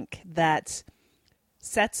investment bank that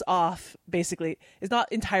sets off, basically, is not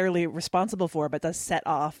entirely responsible for, but does set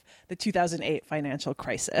off the 2008 financial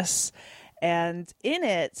crisis. And in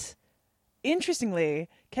it, interestingly,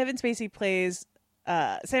 Kevin Spacey plays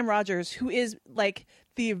Sam Rogers, who is like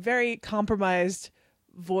the very compromised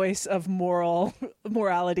voice of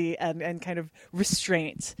morality and kind of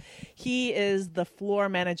restraint. He is the floor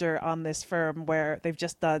manager on this firm where they've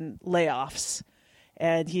just done layoffs,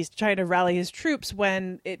 and he's trying to rally his troops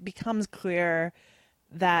when it becomes clear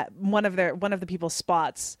that one of the people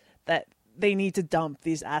spots that they need to dump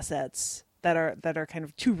these assets that are kind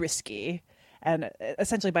of too risky, and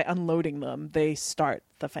essentially by unloading them they start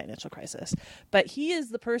the financial crisis. But he is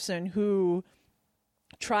the person who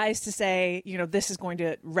tries to say, you know, this is going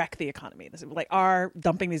to wreck the economy. This is like our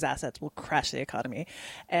dumping these assets will crash the economy,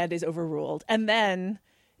 and is overruled. And then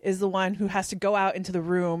is the one who has to go out into the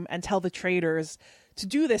room and tell the traders to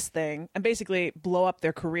do this thing and basically blow up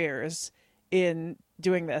their careers in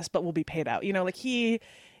doing this, but will be paid out. You know, like he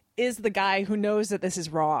is the guy who knows that this is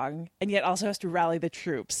wrong and yet also has to rally the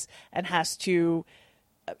troops and has to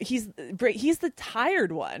he's the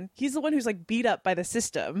tired one. He's the one who's like beat up by the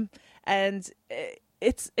system, and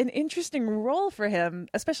it's an interesting role for him,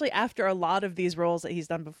 especially after a lot of these roles that he's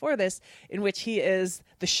done before this, in which he is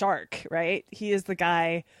the shark, right? He is the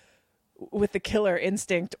guy with the killer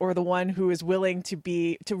instinct, or the one who is willing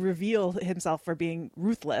to reveal himself for being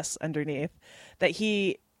ruthless underneath, that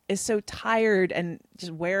he is so tired and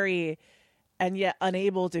just wary and yet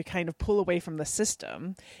unable to kind of pull away from the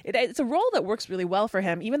system. It's a role that works really well for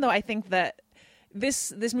him, even though I think that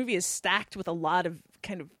this movie is stacked with a lot of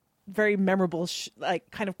kind of very memorable,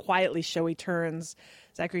 kind of quietly showy turns.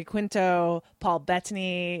 Zachary Quinto, Paul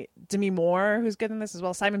Bettany, Demi Moore, who's good in this as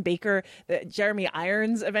well, Simon Baker, Jeremy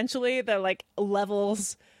Irons. Eventually, they're like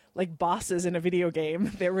levels, like bosses in a video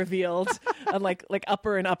game. They're revealed on like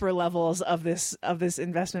upper and upper levels of this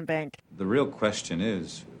investment bank. The real question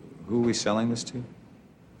is, who are we selling this to?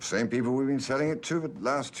 Same people we've been selling it to for the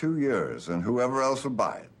last 2 years, and whoever else will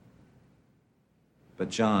buy it. But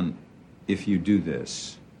John, if you do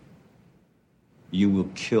this, you will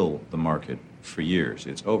kill the market for years.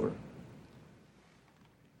 It's over.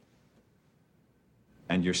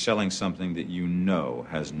 And you're selling something that you know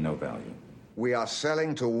has no value. We are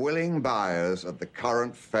selling to willing buyers at the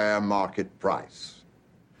current fair market price,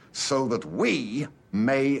 so that we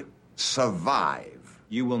may survive.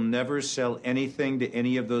 You will never sell anything to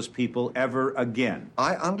any of those people ever again.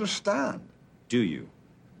 I understand. Do you?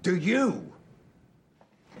 Do you?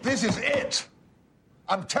 This is it.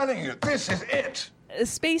 I'm telling you, this is it.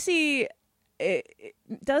 Spacey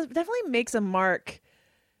definitely makes a mark,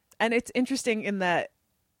 and it's interesting in that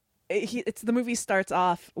the movie starts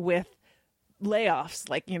off with layoffs,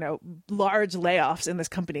 like, you know, large layoffs in this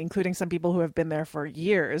company, including some people who have been there for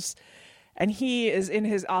years, and he is in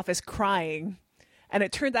his office crying, and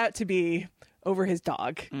it turns out to be over his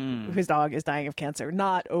dog. His dog is dying of cancer,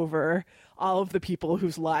 not over all of the people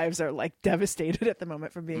whose lives are like devastated at the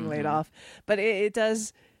moment from being laid off. But it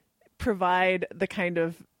does provide the kind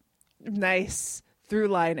of nice through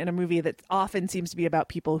line in a movie that often seems to be about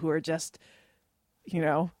people who are just, you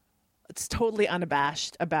know, it's totally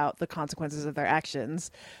unabashed about the consequences of their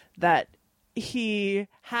actions, that he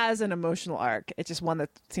has an emotional arc. It's just one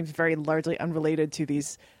that seems very largely unrelated to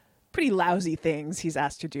these pretty lousy things he's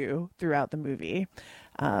asked to do throughout the movie.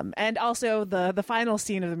 And also the final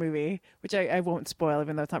scene of the movie, which I won't spoil,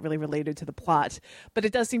 even though it's not really related to the plot, but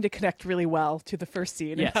it does seem to connect really well to the first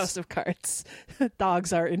scene in House of Cards.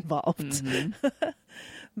 Dogs are involved.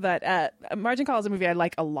 But Margin Call is a movie I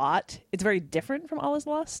like a lot. It's very different from All Is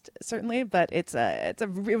Lost, certainly, but it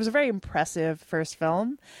was a very impressive first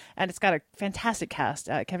film, and it's got a fantastic cast.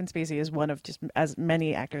 Kevin Spacey is one of just as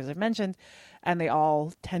many actors I've mentioned, and they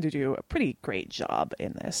all tend to do a pretty great job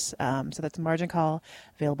in this. So that's Margin Call,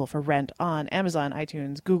 available for rent on Amazon,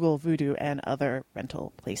 iTunes, Google, Vudu, and other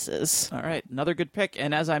rental places. All right, another good pick.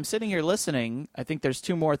 And as I'm sitting here listening, I think there's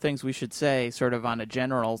two more things we should say sort of on a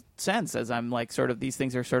general sense, as I'm like sort of these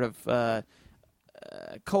things are sort of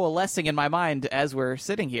coalescing in my mind as we're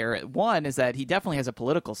sitting here. One is that he definitely has a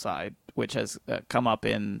political side, which has come up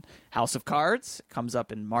in House of Cards, comes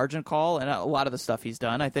up in Margin Call, and a lot of the stuff he's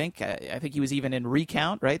done, I think. I think he was even in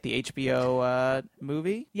Recount, right? The HBO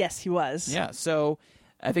movie? Yes, he was. Yeah, so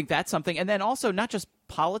I think that's something. And then also not just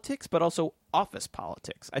politics, but also office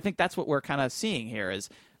politics. I think that's what we're kind of seeing here is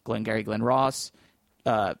Glengarry Glen Ross,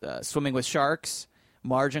 Swimming with Sharks,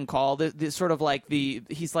 Margin Call, this sort of like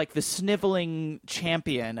he's like the sniveling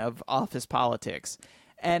champion of office politics.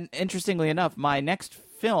 And interestingly enough, my next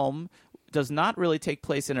film does not really take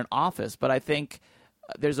place in an office, but I think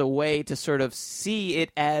there's a way to sort of see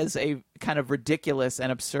it as a kind of ridiculous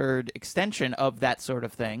and absurd extension of that sort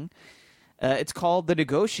of thing. It's called The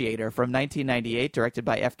Negotiator from 1998, directed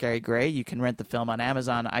by F. Gary Gray. You can rent the film on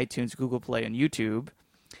Amazon, iTunes, Google Play, and YouTube.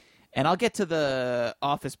 And I'll get to the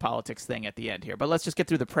office politics thing at the end here, but let's just get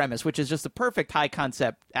through the premise, which is just the perfect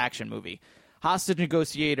high-concept action movie. Hostage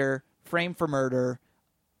negotiator, framed for murder,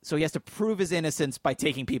 so he has to prove his innocence by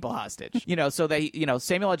taking people hostage. So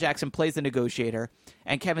Samuel L. Jackson plays the negotiator,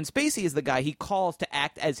 and Kevin Spacey is the guy he calls to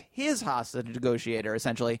act as his hostage negotiator,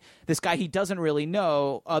 essentially. This guy he doesn't really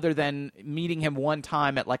know other than meeting him one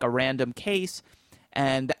time at like a random case.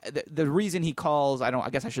 And the reason he calls, I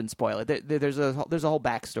guess I shouldn't spoil it. There's a whole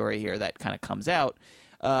backstory here that kind of comes out.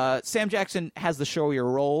 Sam Jackson has the showier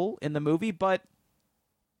role in the movie, but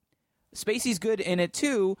Spacey's good in it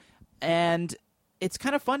too. And it's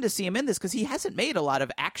kind of fun to see him in this because he hasn't made a lot of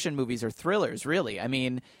action movies or thrillers, really. I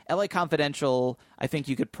mean, L.A. Confidential, I think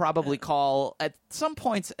you could probably call at some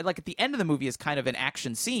points, like at the end of the movie, is kind of an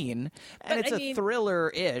action scene, and it's a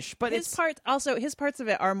thriller-ish. But his parts of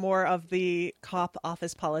it are more of the cop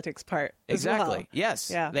office politics part. Exactly. Well.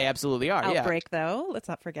 Yes. Yeah. They absolutely are. Outbreak, though. Let's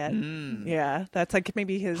not forget. Yeah, that's like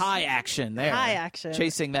maybe his high action there. High action,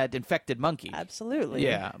 chasing that infected monkey. Absolutely.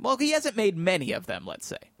 Yeah. Well, he hasn't made many of them. Let's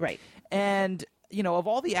say. Right. And of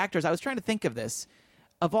all the actors, I was trying to think of this.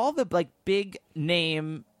 Of all the like big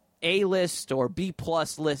name A-list or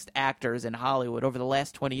B-plus list actors in Hollywood over the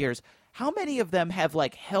last 20 years, how many of them have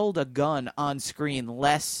like held a gun on screen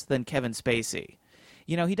less than Kevin Spacey?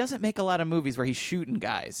 He doesn't make a lot of movies where he's shooting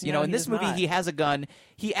guys. In this movie, he has a gun.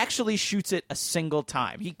 He actually shoots it a single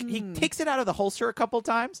time. He takes it out of the holster a couple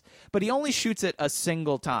times, but he only shoots it a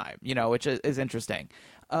single time, which is interesting.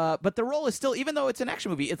 But the role is still, even though it's an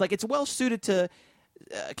action movie, it's well suited to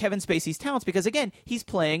Kevin Spacey's talents because, again, he's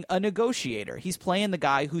playing a negotiator. He's playing the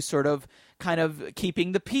guy who's sort of kind of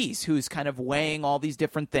keeping the peace, who's kind of weighing all these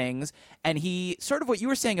different things. And he sort of what you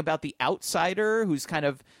were saying about the outsider who's kind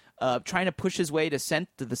of trying to push his way to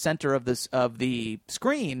the center of the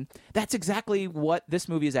screen. That's exactly what this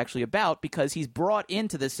movie is actually about because he's brought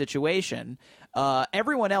into this situation.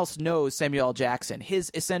 Everyone else knows Samuel L. Jackson.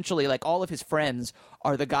 Essentially, like all of his friends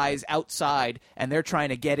are the guys outside, and they're trying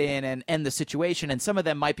to get in and end the situation. And some of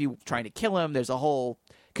them might be trying to kill him. There's a whole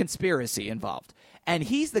conspiracy involved. And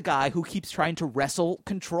he's the guy who keeps trying to wrestle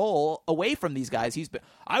control away from these guys.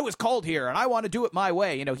 I was called here, and I want to do it my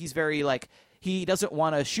way. He's very like. He doesn't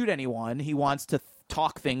want to shoot anyone. He wants to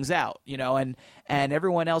talk things out, and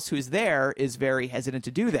everyone else who's there is very hesitant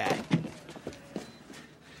to do that.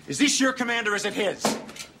 Is this your command or is it his?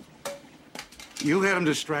 You had him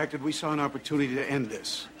distracted. We saw an opportunity to end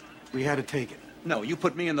this. We had to take it. No, you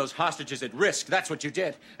put me and those hostages at risk. That's what you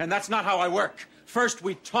did. And that's not how I work. First,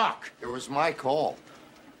 we talk. It was my call.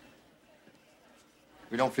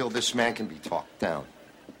 We don't feel this man can be talked down.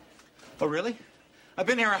 Oh, really? I've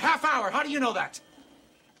been here a half hour. How do you know that?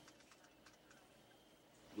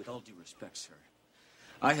 With all due respect, sir,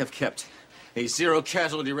 I have kept a zero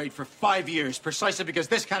casualty rate for 5 years, precisely because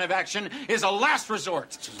this kind of action is a last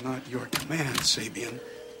resort. This is not your command, Sabian.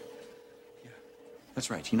 Yeah, that's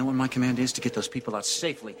right. You know what my command is? To get those people out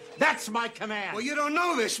safely. That's my command! Well, you don't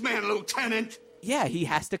know this man, Lieutenant. Yeah, he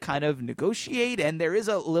has to kind of negotiate, and there is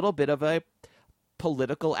a little bit of a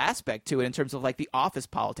political aspect to it in terms of like the office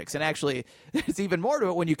politics. And actually, there's even more to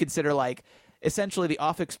it when you consider like essentially the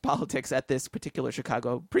office politics at this particular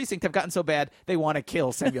Chicago precinct have gotten so bad they want to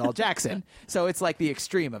kill Samuel L. Jackson. So it's like the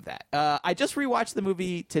extreme of that. I just rewatched the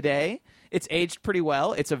movie today. It's aged pretty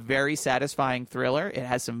well. It's a very satisfying thriller. It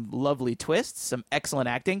has some lovely twists, some excellent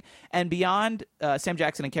acting, and beyond Sam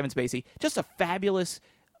Jackson and Kevin Spacey, just a fabulous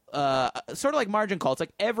sort of like Margin Call. It's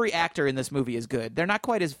like every actor in this movie is good. They're not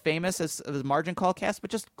quite as famous as the Margin Call cast,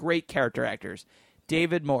 but just great character actors.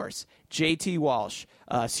 David Morse, J.T. Walsh,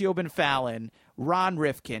 Siobhan Fallon, Ron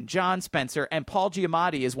Rifkin, John Spencer, and Paul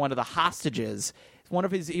Giamatti is one of the hostages. One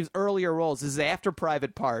of his earlier roles. This is after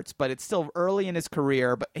Private Parts, but it's still early in his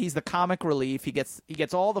career. But he's the comic relief. He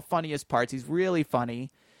gets all the funniest parts. He's really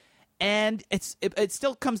funny, and it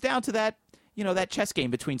still comes down to that that chess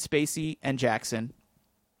game between Spacey and Jackson.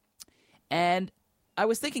 And I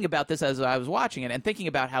was thinking about this as I was watching it and thinking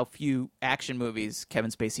about how few action movies Kevin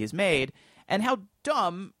Spacey has made and how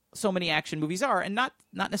dumb so many action movies are, and not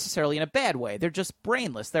necessarily in a bad way. They're just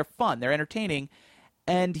brainless. They're fun. They're entertaining.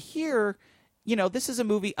 And here, this is a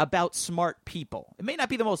movie about smart people. It may not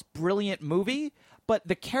be the most brilliant movie, but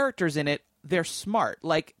the characters in it, they're smart.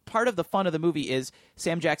 Like, part of the fun of the movie is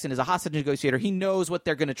Sam Jackson is a hostage negotiator. He knows what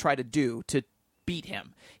they're going to try to do to beat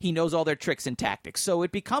him. He knows all their tricks and tactics. So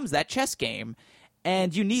it becomes that chess game,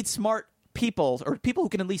 and you need smart people, or people who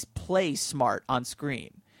can at least play smart on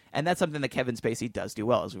screen. And that's something that Kevin Spacey does do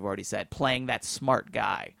well, as we've already said, playing that smart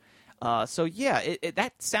guy. So yeah,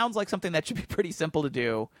 that sounds like something that should be pretty simple to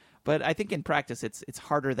do, but I think in practice it's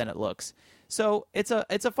harder than it looks. So it's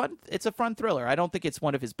a fun thriller. I don't think it's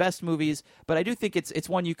one of his best movies, but I do think it's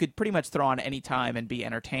one you could pretty much throw on any time and be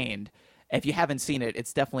entertained. If you haven't seen it,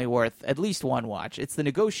 it's definitely worth at least one watch. It's The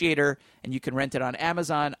Negotiator, and you can rent it on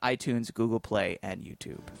Amazon, iTunes, Google Play, and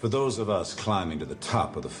YouTube. For those of us climbing to the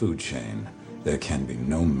top of the food chain, there can be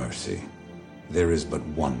no mercy. There is but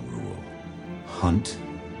one rule: hunt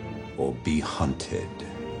or be hunted.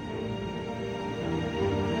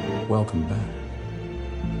 Welcome back.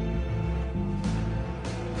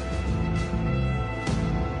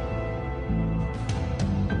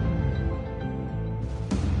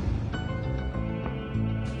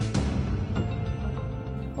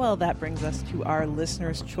 Well, that brings us to our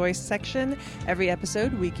listener's choice section. Every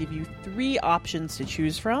episode, we give you 3 options to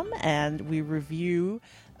choose from, and we review.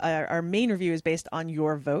 Our main review is based on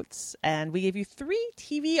your votes, and we gave you 3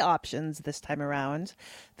 TV options this time around.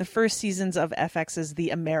 The first seasons of FX's The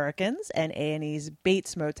Americans and A&E's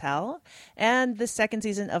Bates Motel, and the second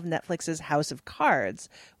season of Netflix's House of Cards,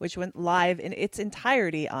 which went live in its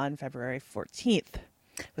entirety on February 14th.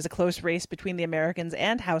 It was a close race between The Americans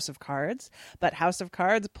and House of Cards, but House of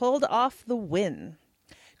Cards pulled off the win.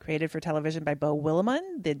 Created for television by Beau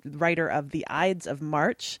Willimon, the writer of The Ides of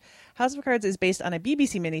March, House of Cards is based on a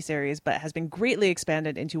BBC miniseries, but has been greatly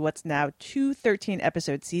expanded into what's now 2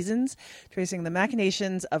 13-episode seasons, tracing the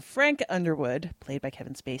machinations of Frank Underwood, played by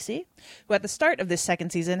Kevin Spacey, who at the start of this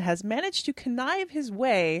second season has managed to connive his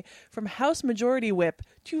way from House Majority Whip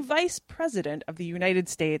to Vice President of the United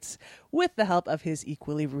States with the help of his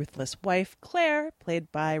equally ruthless wife, Claire,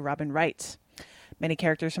 played by Robin Wright. Many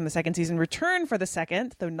characters from the second season return for the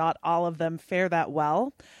second, though not all of them fare that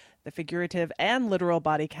well. The figurative and literal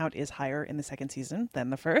body count is higher in the second season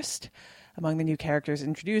than the first. Among the new characters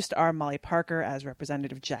introduced are Molly Parker as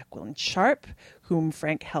Representative Jacqueline Sharp, whom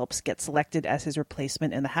Frank helps get selected as his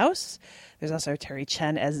replacement in the House. There's also Terry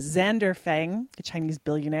Chen as Xander Feng, a Chinese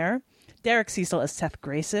billionaire. Derek Cecil as Seth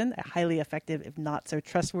Grayson, a highly effective, if not so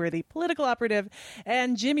trustworthy, political operative.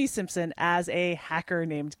 And Jimmy Simpson as a hacker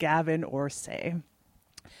named Gavin Orsay.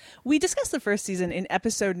 We discussed the first season in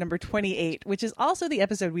episode number 28, which is also the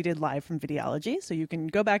episode we did live from Videology, so you can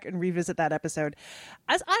go back and revisit that episode.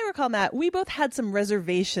 As I recall, Matt, we both had some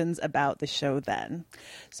reservations about the show then.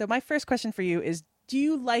 So my first question for you is, do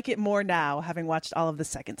you like it more now, having watched all of the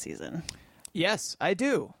second season? Yes, I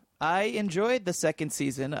do. I enjoyed the second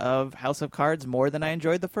season of House of Cards more than I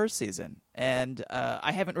enjoyed the first season. And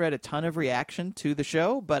I haven't read a ton of reaction to the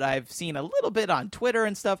show, but I've seen a little bit on Twitter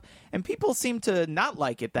and stuff, and people seem to not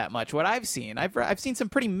like it that much, what I've seen. I've seen some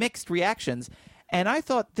pretty mixed reactions, and I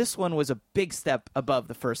thought this one was a big step above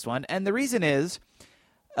the first one. And the reason is,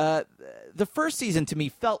 the first season to me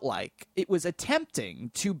felt like it was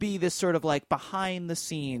attempting to be this sort of like behind the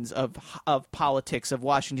scenes of politics of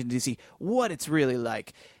Washington, D.C., what it's really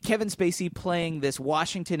like. Kevin Spacey playing this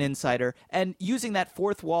Washington insider and using that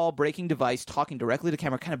fourth wall breaking device, talking directly to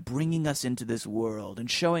camera, kind of bringing us into this world and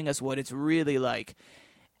showing us what it's really like.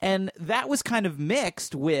 And that was kind of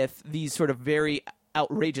mixed with these sort of very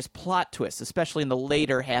outrageous plot twists, especially in the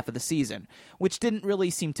later half of the season, which didn't really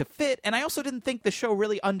seem to fit. And I also didn't think the show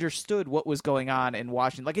really understood what was going on in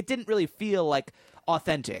Washington. Like, it didn't really feel like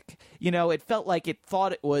authentic. You know, it felt like it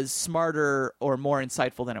thought it was smarter or more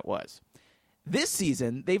insightful than it was. This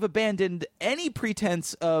season, they've abandoned any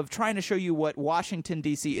pretense of trying to show you what Washington,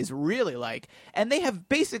 D.C. is really like, and they have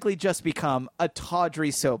basically just become a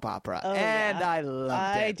tawdry soap opera. Oh, and yeah. I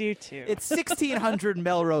loved it. I do too. It's 1600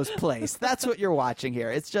 Melrose Place. That's what you're watching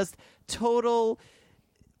here. It's just total...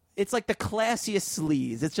 It's like the classiest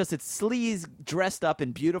sleaze. It's sleaze dressed up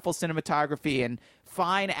in beautiful cinematography and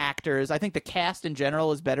fine actors. I think the cast in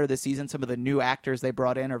general is better this season. Some of the new actors they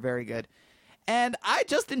brought in are very good. And I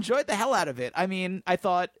just enjoyed the hell out of it. I mean, I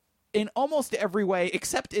thought in almost every way,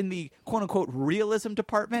 except in the quote-unquote realism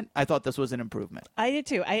department, I thought this was an improvement. I did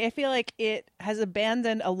too. I feel like it has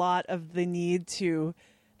abandoned a lot of the need to...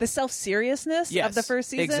 the self-seriousness of the first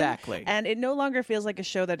season. Exactly. And it no longer feels like a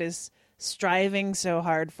show that is striving so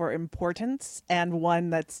hard for importance and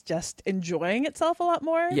one that's just enjoying itself a lot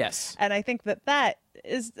more. Yes. And I think that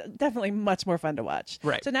is definitely much more fun to watch.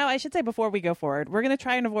 Right. So now I should say, before we go forward, we're going to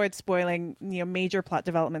try and avoid spoiling, major plot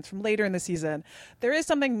developments from later in the season. There is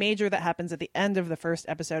something major that happens at the end of the first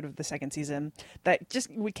episode of the second season that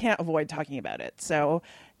we can't avoid talking about it. So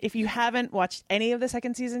if you haven't watched any of the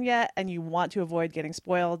second season yet and you want to avoid getting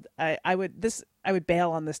spoiled, I would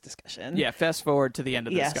bail on this discussion. Yeah, fast forward to the end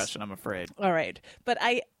of the Yes. discussion, I'm afraid. All right. But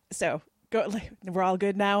we're all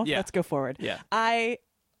good now? Yeah. Let's go forward. Yeah. I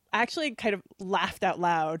actually kind of laughed out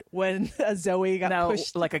loud when Zoe got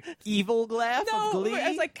pushed. Like a evil laugh of glee? It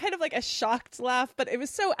was like kind of like a shocked laugh, but it was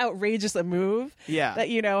so outrageous a move. Yeah. That,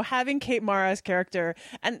 having Kate Mara's character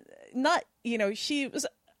and not, she was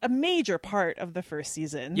a major part of the first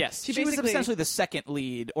season. Yes, she was essentially the second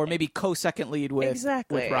lead, or maybe co-second lead with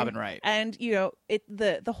Robin Wright. And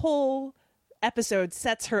the whole episode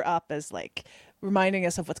sets her up as like reminding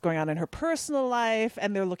us of what's going on in her personal life,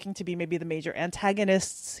 and they're looking to be maybe the major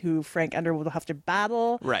antagonists who Frank Underwood will have to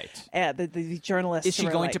battle. Right. The journalists. Is she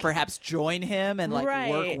going to perhaps join him and work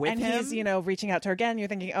with him? And he's reaching out to her again. You're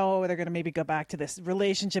thinking, oh, they're going to maybe go back to this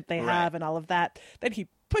relationship they have and all of that. Then he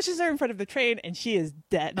pushes her in front of the train, and she is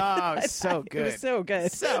dead. Oh, so good. It was so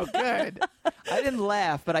good. So good. I didn't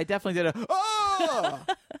laugh, but I definitely did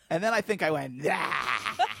and then I think I went,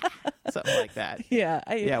 ah! something like that.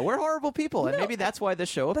 Yeah, we're horrible people, and maybe that's why the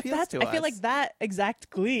show appeals to us. I feel like that exact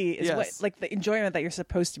glee is Yes. what, like, the enjoyment that you're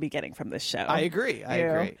supposed to be getting from this show. I agree. I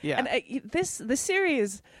agree. Yeah. And this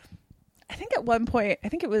series, I think at one point, I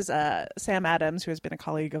think it was Sam Adams, who has been a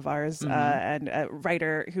colleague of ours and a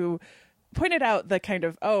writer, who pointed out the kind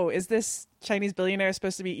of, is this Chinese billionaire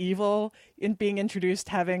supposed to be evil in being introduced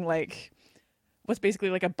having like what's basically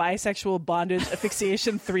like a bisexual bondage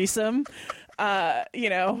asphyxiation threesome,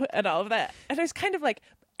 and all of that. And there's kind of like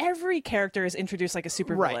every character is introduced like a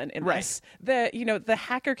supervillain in this. The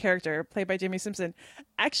hacker character played by Jamie Simpson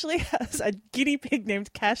actually has a guinea pig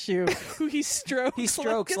named Cashew who he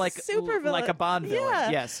strokes like a supervillain, like a Bond villain. Yeah.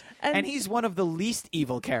 Yes, and he's one of the least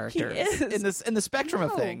evil characters in the spectrum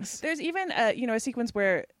of things. There's even a sequence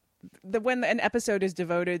where when an episode is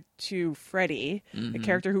devoted to Freddy, the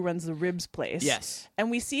character who runs the ribs place. Yes.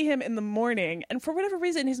 And we see him in the morning, and for whatever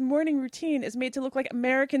reason, his morning routine is made to look like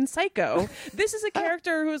American Psycho. This is a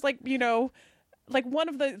character who's like, like one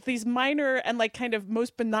of these minor and like kind of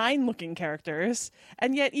most benign looking characters,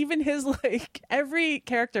 and yet even his like every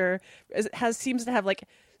character seems to have like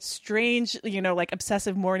strange, like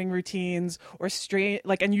obsessive morning routines or strange,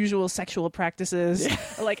 like unusual sexual practices.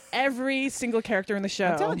 Like every single character in the show.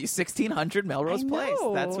 I'm telling you, 1600 Melrose Place.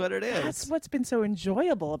 That's what it is. That's what's been so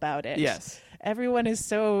enjoyable about it. Yes. Everyone is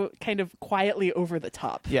so kind of quietly over the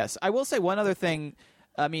top. Yes. I will say one other thing.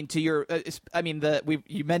 I mean, to your,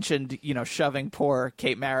 you mentioned, shoving poor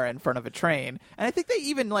Kate Mara in front of a train, and I think they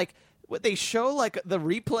even like. What they show, like the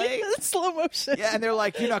replay, slow motion. Yeah, and they're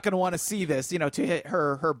like, "You're not going to want to see this," to hit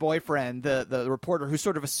her boyfriend, the reporter who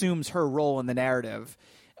sort of assumes her role in the narrative.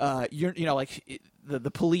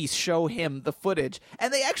 The police show him the footage,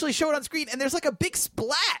 and they actually show it on screen, and there's like a big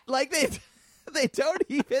splat, like they don't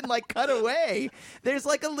even like cut away. There's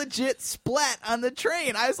like a legit splat on the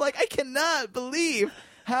train. I was like, I cannot believe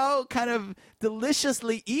how kind of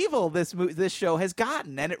deliciously evil this show has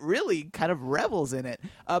gotten, and it really kind of revels in it.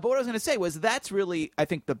 But what I was going to say was that's really, I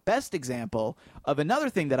think, the best example of another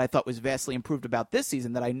thing that I thought was vastly improved about this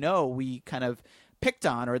season that I know we kind of picked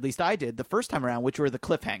on, or at least I did the first time around, which were the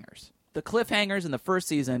cliffhangers. The cliffhangers in the first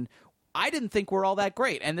season, I didn't think were all that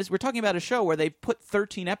great. And we're talking about a show where they put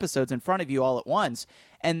 13 episodes in front of you all at once,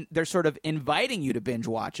 and they're sort of inviting you to binge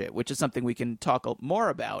watch it, which is something we can talk more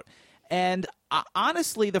about. And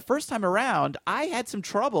honestly, the first time around, I had some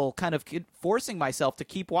trouble kind of forcing myself to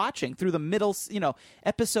keep watching through the middle,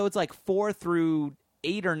 episodes like 4 through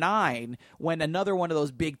 8 or 9, when another one of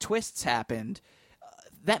those big twists happened.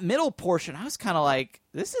 That middle portion, I was kind of like,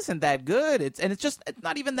 this isn't that good. It's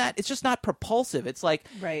not even that. It's just not propulsive. It's like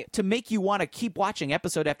to make you want to keep watching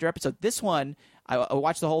episode after episode. This one, I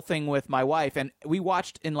watched the whole thing with my wife, and we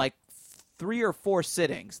watched in like 3 or 4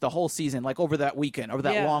 sittings the whole season, like over that weekend, over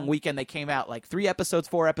that long weekend. They came out like 3 episodes,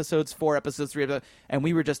 4 episodes, 4 episodes, 3 episodes, and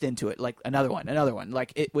we were just into it. Like another one.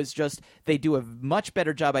 Like it was just, they do a much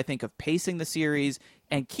better job, I think, of pacing the series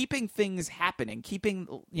and keeping things happening, keeping,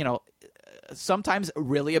 sometimes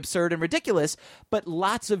really absurd and ridiculous, but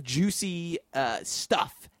lots of juicy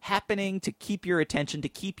stuff happening to keep your attention, to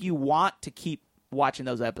keep you want to keep watching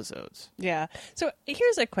those episodes. Yeah. So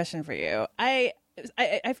here's a question for you.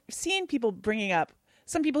 I've seen people bringing up,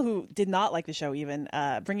 some people who did not like the show even,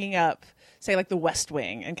 bringing up, say, like The West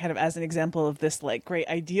Wing, and kind of as an example of this like great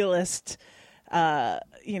idealist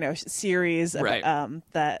series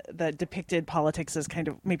that depicted politics as kind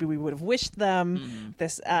of maybe we would have wished them.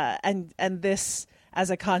 This and this as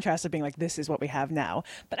a contrast of being like, this is what we have now.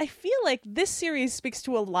 But I feel like this series speaks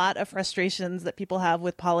to a lot of frustrations that people have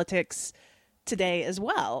with politics today as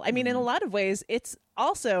well. I mean, in a lot of ways, it's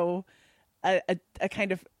also a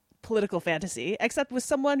kind of political fantasy, except with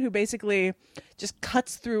someone who basically just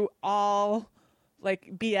cuts through all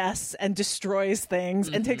like BS and destroys things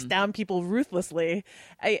and takes down people ruthlessly.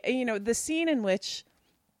 The scene in which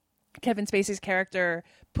Kevin Spacey's character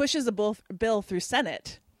pushes a bill through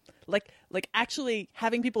Senate, like actually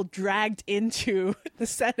having people dragged into the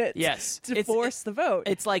Senate to force the vote.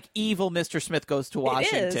 It's like evil Mr. Smith Goes to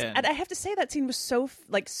Washington. It is. And I have to say that scene was so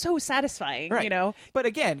satisfying, But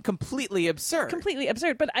again, completely absurd. Completely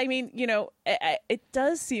absurd. But I mean, it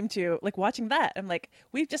does seem to, like, watching that, I'm like,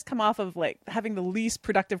 we've just come off of like having the least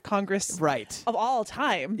productive Congress of all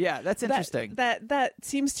time. Yeah, that's interesting. That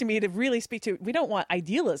seems to me to really speak to, we don't want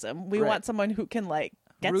idealism. We want someone who can like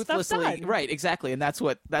get stuff done. Right, exactly. And that's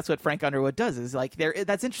what Frank Underwood does, is like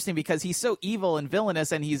that's interesting because he's so evil and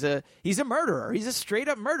villainous, and he's a murderer. He's a straight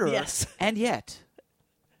up murderer. Yes. And yet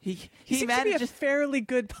he seems to be a fairly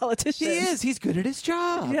good politician. He is. He's good at his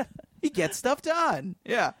job. Yeah. He gets stuff done.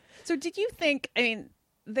 Yeah. So did you think, I mean,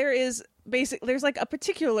 there is there's like a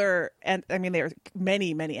particular, and I mean there are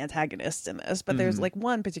many antagonists in this, but there's like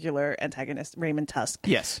one particular antagonist, Raymond Tusk.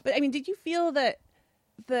 Yes. But I mean, did you feel that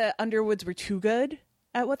the Underwoods were too good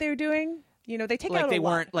at what they were doing? You know, they take like out they a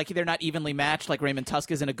lot. weren't like they're not evenly matched. Like Raymond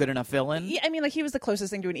Tusk isn't a good enough villain. Yeah, I mean, like he was the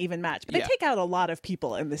closest thing to an even match, but they take out a lot of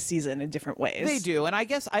people in this season in different ways. They do, and I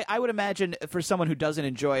guess I would imagine for someone who doesn't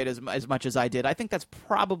enjoy it as much as I did, I think that's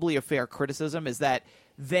probably a fair criticism. Is that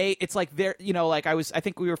it's like they're like I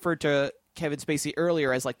think we referred to Kevin Spacey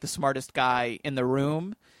earlier as like the smartest guy in the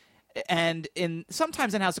room. And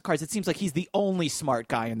sometimes in House of Cards, it seems like he's the only smart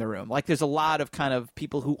guy in the room. Like there's a lot of kind of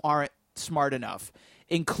people who aren't smart enough,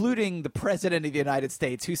 including the President of the United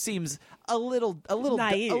States, who seems a little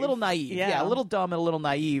naive. Yeah, a little dumb and a little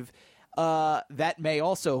naive. That may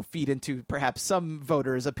also feed into perhaps some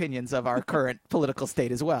voters' opinions of our current political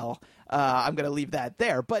state as well. I'm going to leave that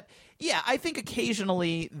there. But yeah, I think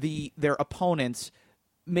occasionally their opponents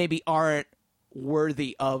maybe aren't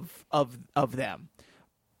worthy of them.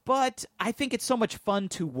 But I think it's so much fun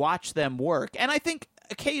to watch them work. And I think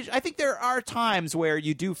there are times where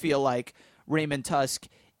you do feel like Raymond Tusk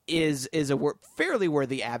is a fairly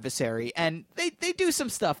worthy adversary, and they do some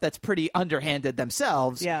stuff that's pretty underhanded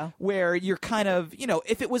themselves. Yeah, where you're kind of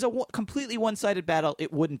if it was a completely one-sided battle,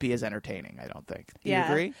 it wouldn't be as entertaining. I don't think. Do you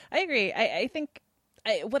agree? I agree. I think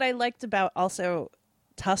what I liked about also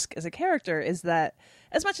Tusk as a character is that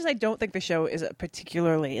as much as I don't think the show is a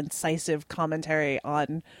particularly incisive commentary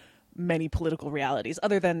on many political realities,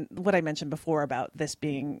 other than what I mentioned before about this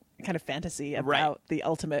being kind of fantasy about the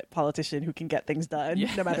ultimate politician who can get things done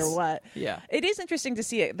no matter what. Yeah. It is interesting to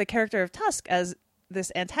see the character of Tusk as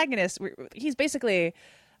this antagonist. He's basically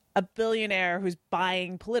a billionaire who's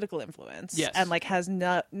buying political influence and like does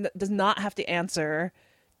not have to answer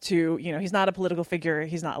to, he's not a political figure,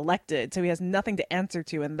 he's not elected, so he has nothing to answer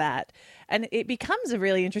to in that. And it becomes a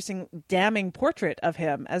really interesting, damning portrait of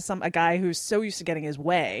him as a guy who's so used to getting his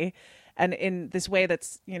way, and in this way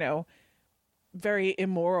that's, very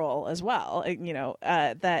immoral as well,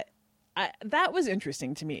 that was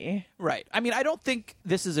interesting to me. Right. I mean, I don't think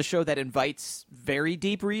this is a show that invites very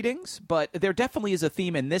deep readings, but there definitely is a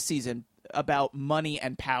theme in this season about money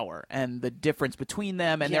and power and the difference between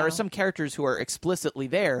them, and there are some characters who are explicitly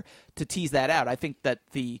there to tease that out. I think that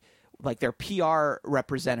their PR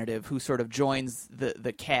representative who sort of joins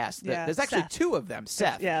the cast, there's actually Seth. two of them,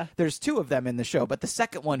 Seth. There's two of them in the show, but the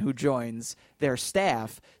second one who joins their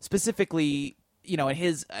staff specifically,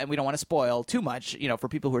 and we don't want to spoil too much, for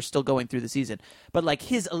people who are still going through the season, but like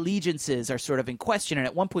his allegiances are sort of in question. And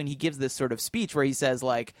at one point he gives this sort of speech where he says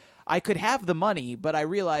like, I could have the money, but I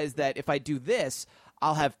realize that if I do this,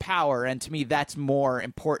 I'll have power, and to me that's more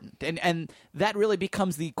important. And that really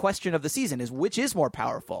becomes the question of the season, is which is more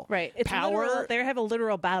powerful? Right. It's power. They have a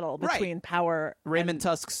literal battle between power, Raymond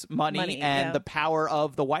Tusk's money and the power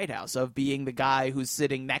of the White House, of being the guy who's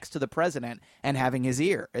sitting next to the president and having his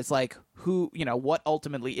ear. It's like what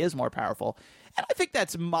ultimately is more powerful. And I think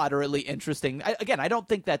that's moderately interesting. I don't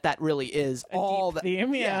think that really is all that.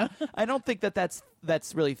 Theme, yeah. I don't think that's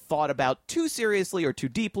really thought about too seriously or too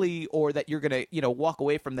deeply, or that you're going to walk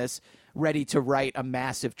away from this ready to write a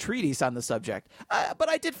massive treatise on the subject. But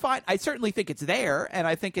I certainly think it's there, and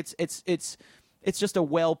I think it's just a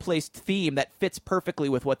well-placed theme that fits perfectly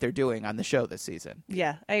with what they're doing on the show this season.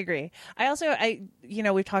 Yeah, I agree. I also,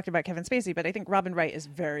 we've talked about Kevin Spacey, but I think Robin Wright is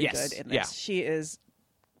very good in this. Yeah. She is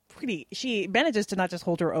she manages to not just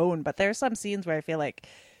hold her own, but there are some scenes where I feel like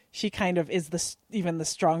she kind of is even the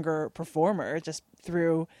stronger performer, just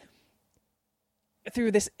through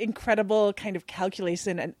this incredible kind of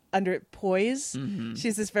calculation and under poise. Mm-hmm.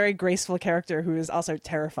 She's this very graceful character who is also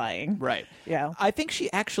terrifying. Right. Yeah. I think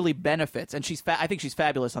she actually benefits, and I think she's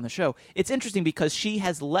fabulous on the show. It's interesting because she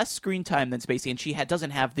has less screen time than Spacey, and she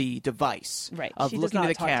doesn't have the device of looking at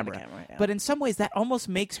the camera. Yeah. But in some ways, that almost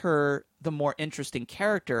makes her the more interesting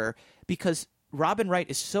character, because Robin Wright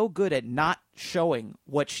is so good at not showing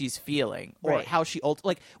what she's feeling or how she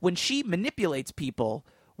like when she manipulates people.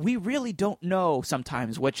 We really don't know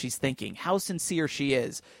sometimes what she's thinking, how sincere she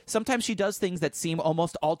is. Sometimes she does things that seem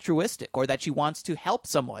almost altruistic, or that she wants to help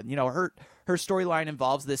someone. Her storyline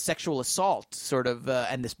involves this sexual assault sort of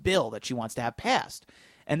and this bill that she wants to have passed.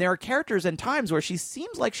 And there are characters and times where she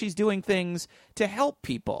seems like she's doing things to help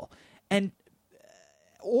people, and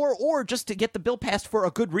or just to get the bill passed for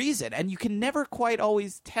a good reason. And you can never quite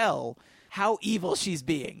always tell how evil she's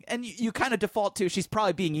being, and you kind of default to she's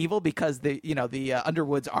probably being evil because the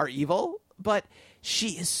Underwoods are evil, but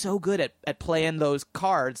she is so good at playing those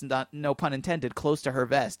cards, no pun intended, close to her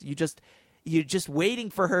vest. You're just waiting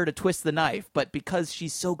for her to twist the knife, but because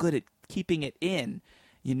she's so good at keeping it in,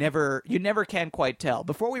 you never can quite tell.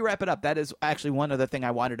 Before we wrap it up, that is actually one other thing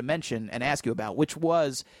I wanted to mention and ask you about, which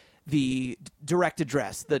was the direct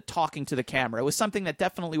address, the talking to the camera. It was something that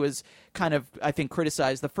definitely was kind of, I think,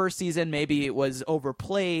 criticized the first season. Maybe it was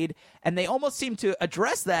overplayed, and they almost seem to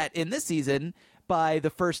address that in this season. By the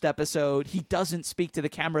first episode, he doesn't speak to the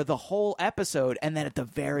camera the whole episode, and then at the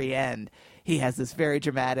very end, he has this very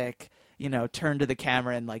dramatic, turn to the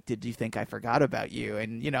camera and like, did you think I forgot about you?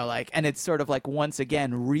 And and it's sort of like once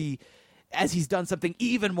again as he's done something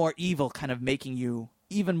even more evil, kind of making you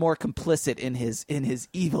even more complicit in his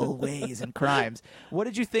evil ways and crimes. What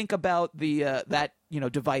did you think about the that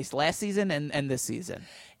device last season and this season?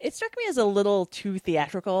 It struck me as a little too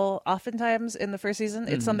theatrical oftentimes in the first season.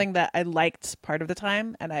 It's something that I liked part of the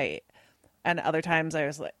time, and other times I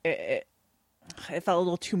was like it felt a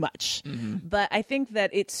little too much. But I think that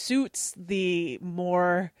it suits the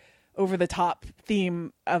more over the top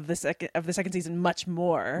theme of the second season much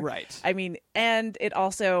more. Right. I mean, and it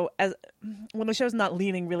also, as when the show's not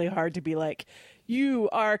leaning really hard to be like, you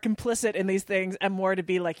are complicit in these things, and more to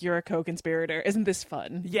be like, you're a co-conspirator. Isn't this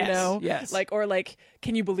fun? Yes. Yes. Like, or like,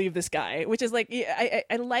 can you believe this guy? Which is like,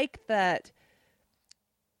 I like that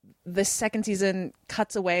the second season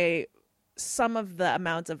cuts away some of the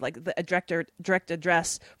amounts of like the direct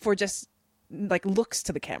address for just like looks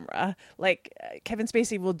to the camera. Like Kevin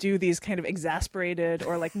Spacey will do these kind of exasperated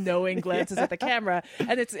or like knowing glances at the camera,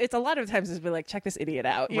 and it's a lot of times it's be like, check this idiot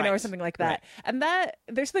out, you know, or something like that. Right. And that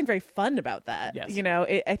there's something very fun about that. Yes.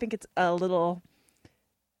 I think it's a little.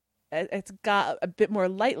 It's got a bit more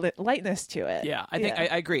lightness to it. Yeah, I think I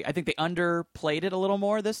agree. I think they underplayed it a little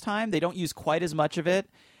more this time. They don't use quite as much of it.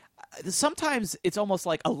 Sometimes it's almost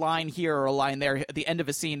like a line here or a line there at the end of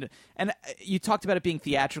a scene. And you talked about it being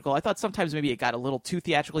theatrical. I thought sometimes maybe it got a little too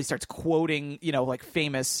theatrical. He starts quoting, like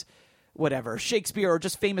famous, whatever, Shakespeare or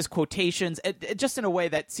just famous quotations, just in a way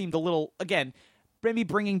that seemed a little, again, maybe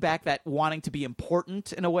bringing back that wanting to be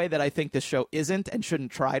important in a way that I think this show isn't and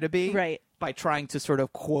shouldn't try to be. Right. By trying to sort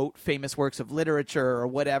of quote famous works of literature or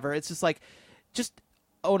whatever. It's just like, just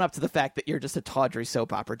own up to the fact that you're just a tawdry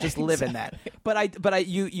soap opera. Just live in that. But I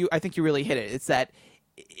think you really hit it. It's that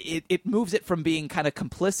it moves it from being kind of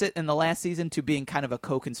complicit in the last season to being kind of a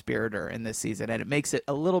co-conspirator in this season, and it makes it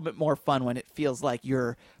a little bit more fun when it feels like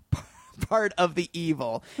you're part of the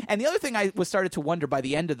evil. And the other thing I started to wonder by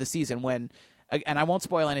the end of the season when, and I won't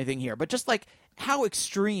spoil anything here, but just like how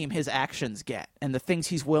extreme his actions get and the things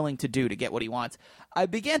he's willing to do to get what he wants, I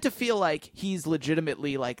began to feel like he's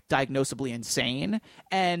legitimately like diagnosably insane,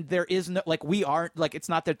 and there is no, like, we aren't, like, it's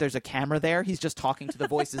not that there's a camera there, he's just talking to the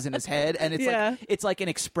voices in his head, and it's like an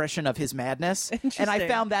expression of his madness, and I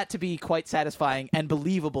found that to be quite satisfying and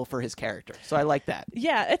believable for his character, so I like that.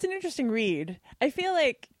 Yeah, it's an interesting read. I feel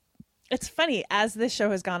like it's funny, as this show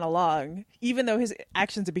has gone along, even though his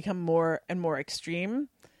actions have become more and more extreme,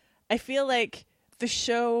 I feel like the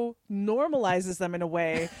show normalizes them in a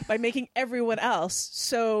way by making everyone else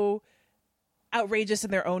so outrageous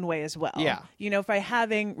in their own way as well. Yeah. By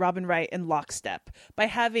having Robin Wright in lockstep, by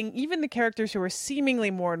having even the characters who are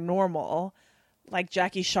seemingly more normal, like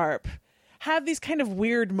Jackie Sharp, have these kind of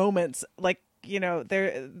weird moments. Like,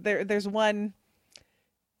 there's one.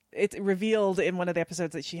 It's revealed in one of the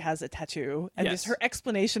episodes that she has a tattoo, and just her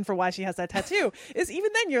explanation for why she has that tattoo is,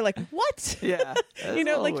 even then you're like, what? Yeah.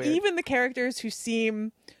 Like weird. Even the characters who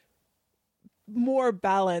seem more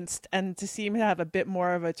balanced and to seem to have a bit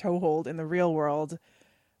more of a toehold in the real world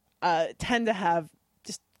tend to have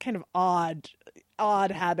just kind of odd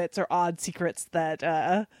habits or odd secrets that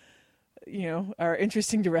are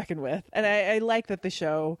interesting to reckon with. And I like that the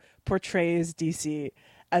show portrays DC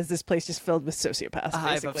as this place just filled with sociopaths, a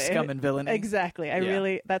hive of scum and villainy.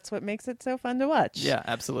 Exactly. That's what makes it so fun to watch. Yeah,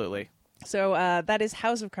 absolutely. So that is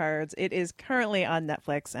House of Cards. It is currently on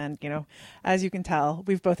Netflix, and as you can tell,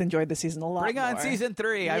 we've both enjoyed the season a lot. Bring on more. season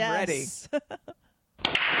 3. I'm ready. Yes.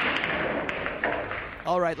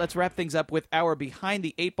 All right, let's wrap things up with our Behind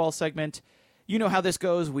the 8 Ball segment. You know how this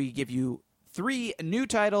goes. We give you 3 new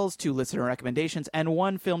titles, 2 listener recommendations, and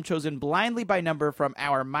 1 film chosen blindly by number from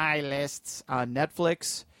our My Lists on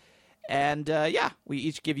Netflix. And, we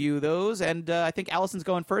each give you those. And I think Allison's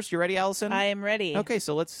going first. You ready, Allison? I am ready. Okay,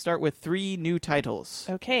 so let's start with 3 new titles.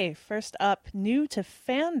 Okay, first up, new to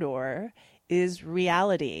Fandor is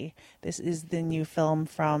Reality. This is the new film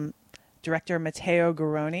from director Matteo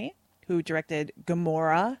Garrone, who directed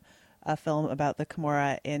Gomorrah, a film about the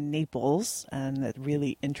Camorra in Naples, and a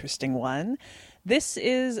really interesting one. This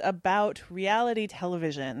is about reality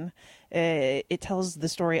television. It tells the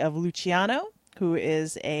story of Luciano, who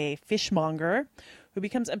is a fishmonger, who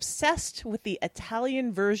becomes obsessed with the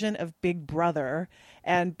Italian version of Big Brother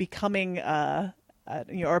and becoming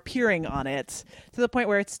or appearing on it, to the point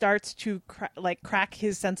where it starts to crack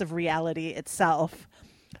his sense of reality itself.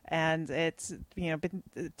 And it's been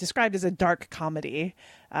described as a dark comedy.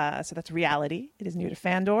 So that's Reality. It is new to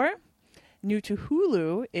Fandor. New to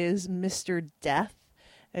Hulu is Mr. Death,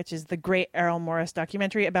 which is the great Errol Morris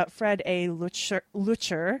documentary about Fred A.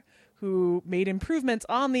 Lutcher, who made improvements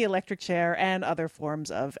on the electric chair and other forms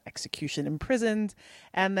of execution imprisoned,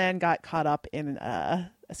 and then got caught up in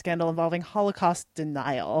a scandal involving Holocaust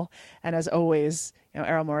denial. And as always,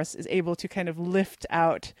 Errol Morris is able to kind of lift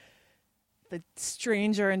out the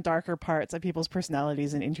stranger and darker parts of people's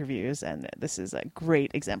personalities in interviews, and this is a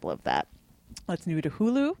great example of that. It's new to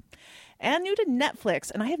Hulu and new to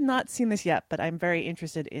Netflix, and I have not seen this yet, but I'm very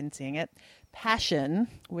interested in seeing it. Passion,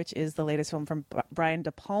 which is the latest film from Brian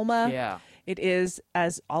De Palma. Yeah. It is,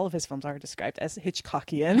 as all of his films are described, as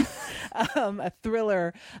Hitchcockian, a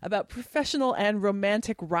thriller about professional and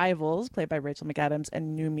romantic rivals, played by Rachel McAdams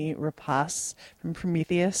and Noomi Rapace from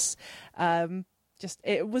Prometheus.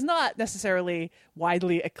 It was not necessarily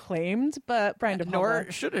widely acclaimed, but Brian De Palma...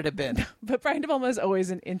 Nor should it have been. But Brian De Palma is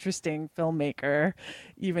always an interesting filmmaker,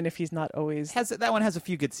 even if he's not always... That one has a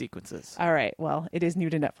few good sequences. All right, well, it is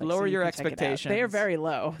new to Netflix. Lower so your expectations. They are very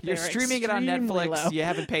low. You're streaming it on Netflix. Low. You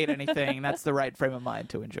haven't paid anything. That's the right frame of mind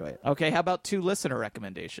to enjoy it. Okay, how about 2 listener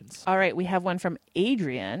recommendations? All right, we have one from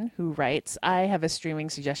Adrian, who writes, I have a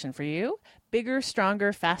streaming suggestion for you. Bigger,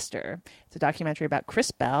 Stronger, Faster. It's a documentary about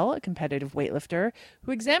Chris Bell, a competitive weightlifter,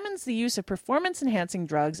 who examines the use of performance-enhancing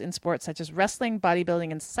drugs in sports such as wrestling,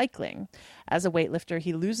 bodybuilding, and cycling. As a weightlifter,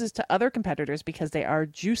 he loses to other competitors because they are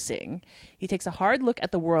juicing. He takes a hard look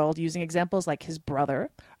at the world using examples like his brother,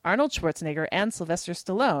 Arnold Schwarzenegger, and Sylvester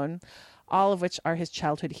Stallone, all of which are his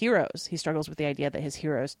childhood heroes. He struggles with the idea that his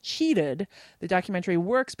heroes cheated. The documentary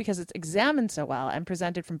works because it's examined so well and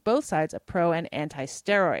presented from both sides of pro and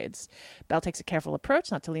anti-steroids. Bell takes a careful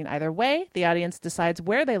approach not to lean either way. The audience decides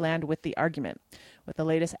where they land with the argument. With the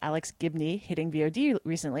latest Alex Gibney hitting VOD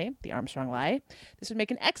recently, The Armstrong Lie, this would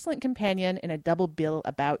make an excellent companion in a double bill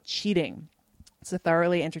about cheating. It's a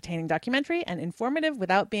thoroughly entertaining documentary and informative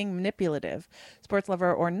without being manipulative. Sports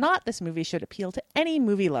lover or not, this movie should appeal to any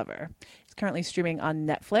movie lover. It's currently streaming on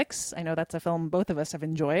Netflix. I know that's a film both of us have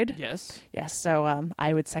enjoyed. Yes. Yes, so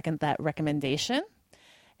I would second that recommendation.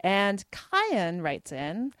 And Kyan writes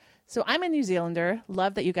in, so I'm a New Zealander.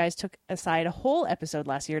 Love that you guys took aside a whole episode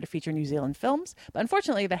last year to feature New Zealand films. But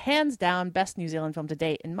unfortunately, the hands-down best New Zealand film to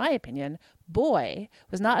date, in my opinion, Boy,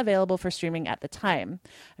 was not available for streaming at the time.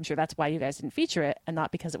 I'm sure that's why you guys didn't feature it, and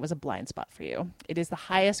not because it was a blind spot for you. It is the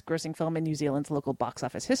highest grossing film in New Zealand's local box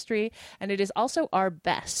office history, and it is also our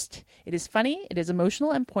best. It is funny, it is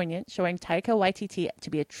emotional and poignant, showing Taika Waititi to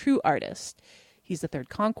be a true artist. He's the third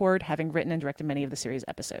Concorde, having written and directed many of the series'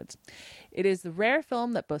 episodes. It is the rare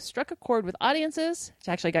film that both struck a chord with audiences, which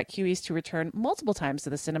actually got Kiwis to return multiple times to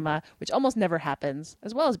the cinema, which almost never happens,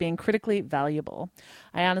 as well as being critically valuable.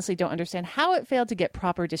 I honestly don't understand how it failed to get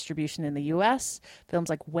proper distribution in the U.S. Films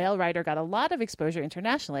like Whale Rider got a lot of exposure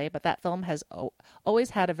internationally, but that film has always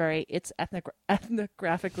had a very it's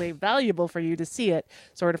ethnographically valuable for you to see it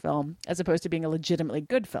sort of film, as opposed to being a legitimately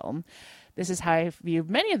good film. This is how I view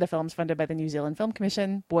many of the films funded by the New Zealand Film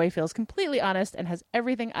Commission. Boy feels completely honest and has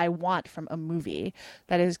everything I want from a movie.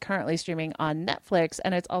 That is currently streaming on Netflix,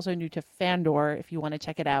 and it's also new to Fandor if you want to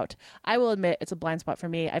check it out. I will admit it's a blind spot for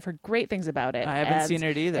me. I've heard great things about it. I haven't seen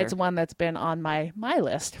it either. It's one that's been on my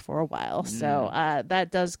list for a while. So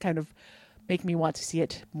that does kind of make me want to see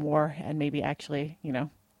it more and maybe actually,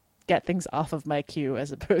 get things off of my queue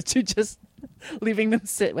as opposed to just leaving them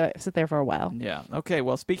sit there for a while. Yeah. Okay.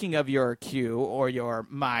 Well, speaking of your queue or your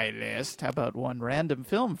my list, how about one random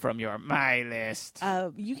film from your my list?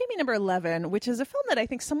 You gave me number 11, which is a film that I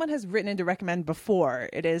think someone has written in to recommend before.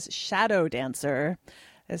 It is Shadow Dancer.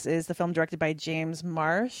 This is the film directed by James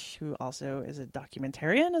Marsh, who also is a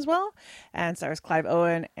documentarian as well, and stars Clive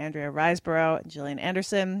Owen, Andrea Riseborough, and Gillian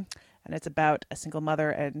Anderson. And it's about a single mother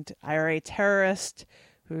and IRA terrorist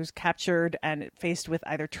who's captured and faced with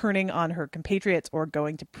either turning on her compatriots or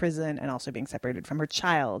going to prison and also being separated from her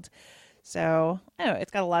child. So, I don't know,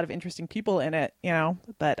 it's got a lot of interesting people in it,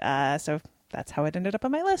 but so that's how it ended up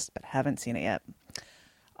on my list, but haven't seen it yet.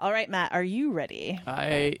 All right, Matt, are you ready?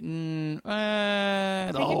 Take your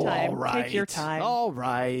time. Right. Take your time. All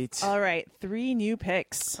right. 3 new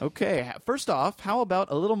picks. Okay. First off, how about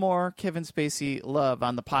a little more Kevin Spacey love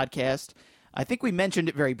on the podcast? I think we mentioned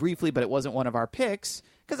it very briefly, but it wasn't one of our picks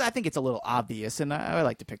because I think it's a little obvious, and I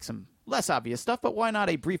like to pick some less obvious stuff, but why not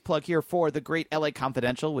a brief plug here for The Great LA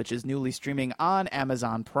Confidential, which is newly streaming on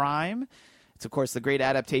Amazon Prime. It's, of course, the great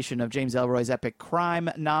adaptation of James Ellroy's epic crime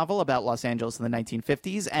novel about Los Angeles in the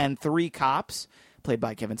 1950s, and Three Cops played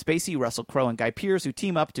by Kevin Spacey, Russell Crowe, and Guy Pearce, who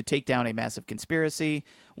team up to take down a massive conspiracy.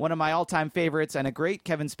 One of my all-time favorites, and a great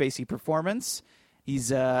Kevin Spacey performance.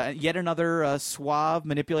 He's yet another suave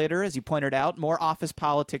manipulator, as you pointed out. More office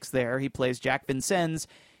politics there. He plays Jack Vincennes.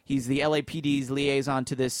 He's the LAPD's liaison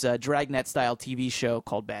to this Dragnet-style TV show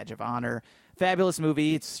called Badge of Honor. Fabulous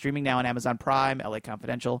movie. It's streaming now on Amazon Prime, LA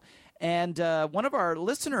Confidential. And one of our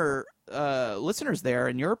listeners there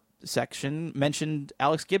in your section mentioned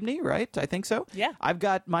Alex Gibney, right? I think so. Yeah. I've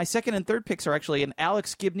got my second and third picks are actually an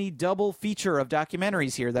Alex Gibney double feature of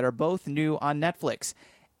documentaries here that are both new on Netflix.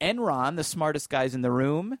 Enron, the smartest guys in the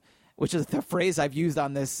room, which is the phrase I've used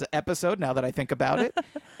on this episode now that I think about it,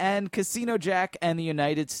 and Casino Jack and the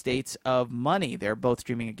United States of Money. They're both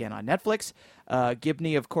streaming again on Netflix.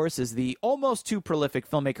 Gibney, of course, is the almost too prolific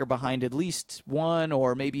filmmaker behind at least 1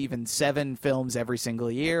 or maybe even 7 films every single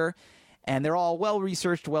year. And they're all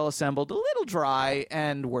well-researched, well-assembled, a little dry,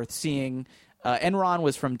 and worth seeing. Enron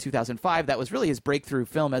was from 2005. That was really his breakthrough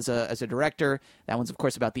film as a director. That one's, of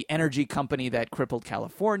course, about the energy company that crippled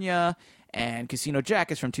California. And Casino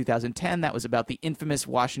Jack is from 2010. That was about the infamous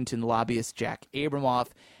Washington lobbyist Jack Abramoff.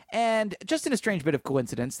 And just in a strange bit of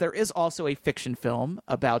coincidence, there is also a fiction film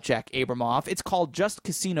about Jack Abramoff. It's called Just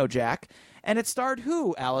Casino Jack. And it starred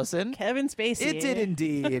who, Allison? Kevin Spacey. It did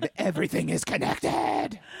indeed. Everything is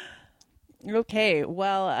connected. Okay,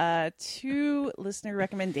 well, 2 listener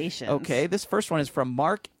recommendations. Okay, this first one is from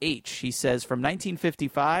Mark H. He says, from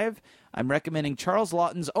 1955, I'm recommending Charles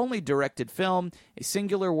Laughton's only directed film, a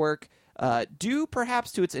singular work, due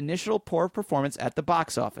perhaps to its initial poor performance at the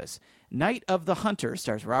box office. Night of the Hunter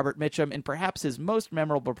stars Robert Mitchum in perhaps his most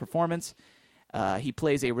memorable performance. He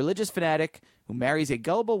plays a religious fanatic who marries a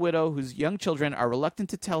gullible widow whose young children are reluctant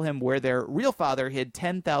to tell him where their real father hid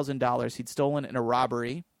 $10,000 he'd stolen in a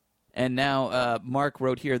robbery. And now Mark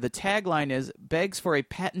wrote here, the tagline is, begs for a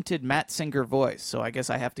patented Matt Singer voice. So I guess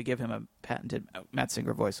I have to give him a patented Matt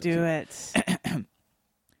Singer voice. Do it.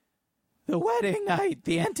 The wedding night,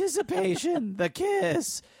 the anticipation, the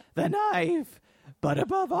kiss, the knife, but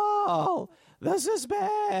above all, the suspense.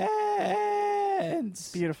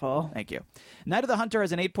 Beautiful. Thank you. Night of the Hunter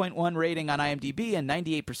has an 8.1 rating on IMDb and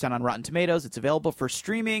 98% on Rotten Tomatoes. It's available for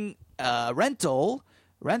streaming rental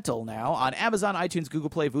now on Amazon, iTunes,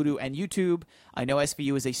 Google Play, Vudu, and YouTube. I know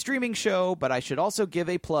SVU is a streaming show, but I should also give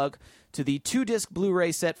a plug to the 2-disc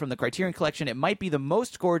Blu-ray set from the Criterion Collection. It might be the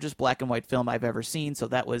most gorgeous black and white film I've ever seen. So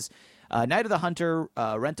that was Night of the Hunter,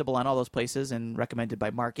 rentable on all those places and recommended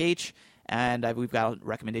by Mark H. And we've got a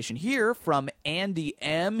recommendation here from Andy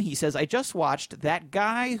M. He says, I just watched That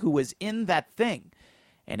Guy Who Was in That Thing,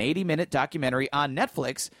 an 80-minute documentary on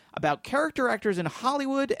Netflix about character actors in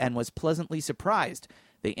Hollywood, and was pleasantly surprised.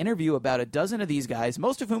 They interview about a dozen of these guys,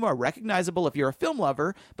 most of whom are recognizable if you're a film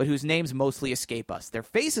lover, but whose names mostly escape us. Their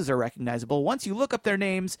faces are recognizable once you look up their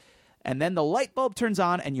names, and then the light bulb turns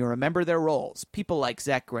on and you remember their roles. People like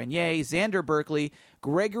Zach Grenier, Xander Berkeley,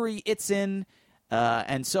 Gregory Itzin,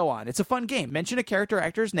 and so on. It's a fun game. Mention a character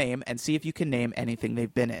actor's name and see if you can name anything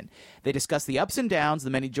they've been in. They discuss the ups and downs, the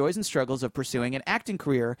many joys and struggles of pursuing an acting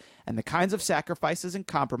career, and the kinds of sacrifices and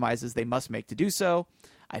compromises they must make to do so.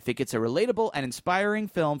 I think it's a relatable and inspiring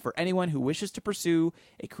film for anyone who wishes to pursue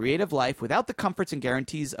a creative life without the comforts and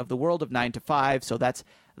guarantees of the world of 9 to 5. So that's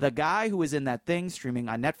The Guy Who Was in That Thing, streaming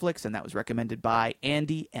on Netflix, and that was recommended by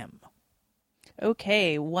Andy M.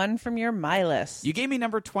 Okay, one from your My List. You gave me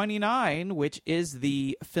number 29, which is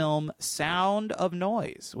the film Sound of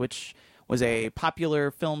Noise, which was a popular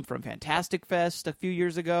film from Fantastic Fest a few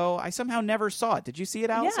years ago. I somehow never saw it. Did you see it,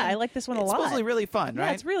 Allison? Yeah, I like this one a lot. It's supposedly really fun, right?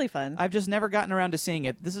 Yeah, it's really fun. I've just never gotten around to seeing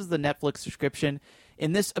it. This is the Netflix subscription.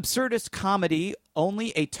 In this absurdist comedy,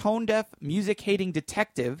 only a tone-deaf, music-hating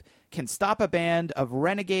detective can stop a band of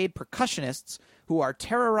renegade percussionists who are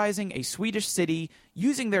terrorizing a Swedish city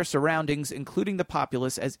using their surroundings, including the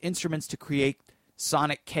populace, as instruments to create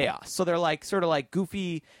sonic chaos. So they're like sort of like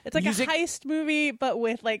goofy. It's like music. a heist movie, but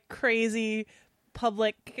with like crazy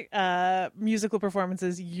public musical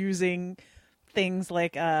performances using things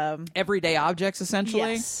like everyday objects,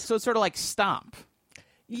 essentially. Yes. So it's sort of like Stomp.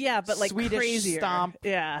 Yeah, but like Swedish crazier. Stomp.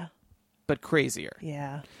 Yeah. But crazier.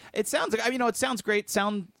 Yeah. It sounds like, it sounds great.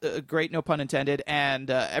 Great, no pun intended. And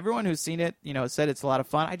everyone who's seen it, said it's a lot of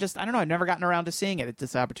fun. I don't know. I've never gotten around to seeing it.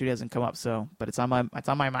 This opportunity hasn't come up. But it's on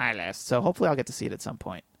my list. So hopefully I'll get to see it at some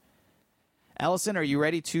point. Allison, are you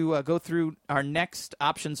ready to go through our next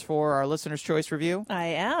options for our listener's choice review? I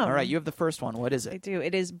am. All right, you have the first one. What is it? I do.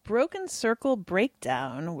 It is Broken Circle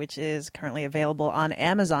Breakdown, which is currently available on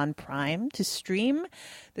Amazon Prime to stream.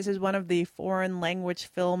 This is one of the foreign language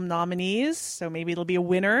film nominees, so maybe it'll be a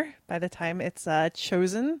winner by the time it's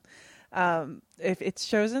chosen. if it's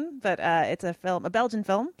chosen, but it's a Belgian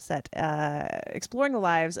film set exploring the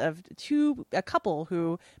lives of a couple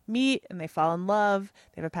who meet and they fall in love.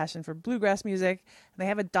 They have a passion for bluegrass music, and they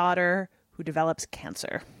have a daughter who develops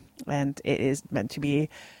cancer. And it is meant to be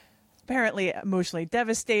apparently emotionally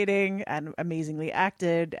devastating and amazingly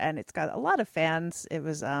acted, and it's got a lot of fans.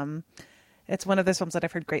 It's one of those films that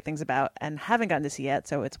I've heard great things about and haven't gotten to see yet,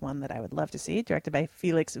 so it's one that I would love to see, directed by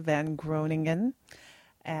Felix van Groningen.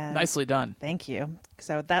 And nicely done. Thank you.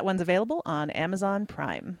 So that one's available on Amazon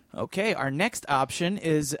Prime. Okay, our next option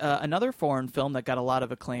is another foreign film that got a lot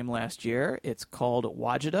of acclaim last year. It's called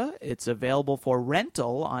Wajida. It's available for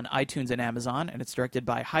rental on iTunes and Amazon, and it's directed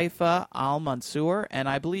by Haifa Al-Mansour. And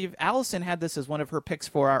I believe Allison had this as one of her picks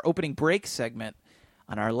for our opening break segment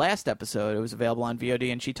on our last episode. It was available on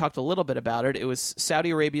VOD, and she talked a little bit about it. It was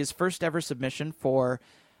Saudi Arabia's first ever submission for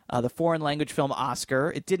the foreign language film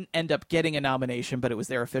Oscar. It didn't end up getting a nomination, but it was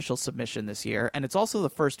their official submission this year. And it's also the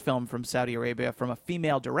first film from Saudi Arabia from a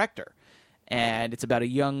female director. And it's about a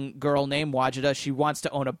young girl named Wajida. She wants to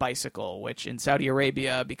own a bicycle, which in Saudi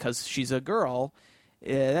Arabia, because she's a girl,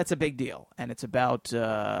 that's a big deal. And it's about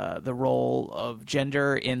the role of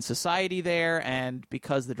gender in society there. And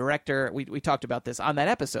because the director, we talked about this on that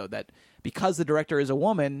episode, that because the director is a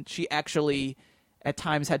woman, she actually at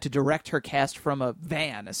times had to direct her cast from a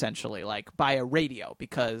van, essentially, like by a radio,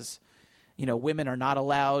 because, you know, women are not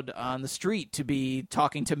allowed on the street to be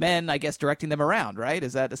talking to men, I guess, directing them around, right?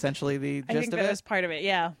 Is that essentially the gist of it? I think that was part of it,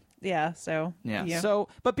 yeah. Yeah, so. Yeah. So,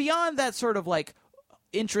 but beyond that sort of like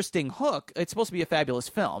interesting hook, it's supposed to be a fabulous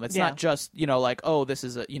film. It's not just, you know, like, oh, this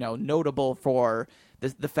is, notable for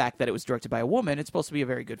the fact that it was directed by a woman. It's supposed to be a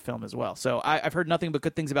very good film as well. So I've heard nothing but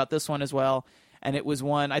good things about this one as well. And it was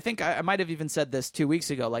one, I think I might have even said this 2 weeks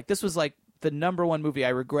ago, like this was like the number one movie I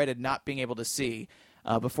regretted not being able to see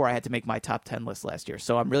before I had to make my top 10 list last year.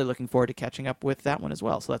 So I'm really looking forward to catching up with that one as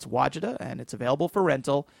well. So that's Wajida, and it's available for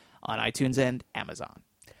rental on iTunes and Amazon.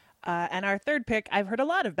 And our third pick, I've heard a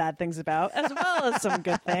lot of bad things about, as well as some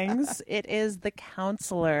good things. It is The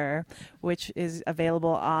Counselor, which is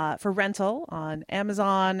available for rental on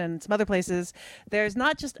Amazon and some other places. There's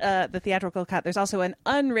not just the theatrical cut, there's also an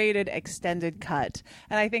unrated extended cut.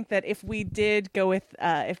 And I think that if we did go with,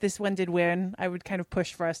 if this one did win, I would kind of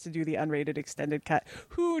push for us to do the unrated extended cut.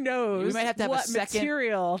 Who knows we might have to have what a second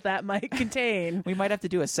material that might contain. We might have to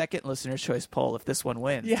do a second listener's choice poll if this one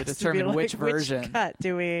wins yes, to determine like, which version. Which cut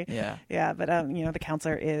do we? Yeah, but The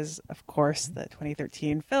Counselor is, of course, the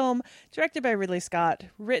 2013 film, directed by Ridley Scott,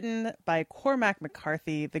 written by Cormac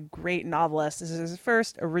McCarthy, the great novelist. This is his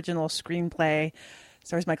first original screenplay.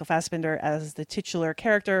 Stars Michael Fassbender as the titular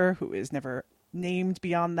character, who is never named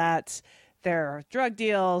beyond that. There are drug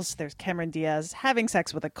deals, there's Cameron Diaz having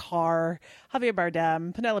sex with a car, Javier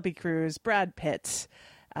Bardem, Penelope Cruz, Brad Pitt.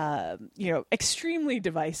 Extremely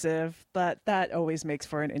divisive, but that always makes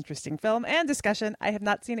for an interesting film and discussion. I have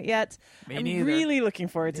not seen it yet. I'm really looking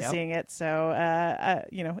forward to seeing it. So,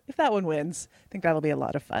 if that one wins, I think that'll be a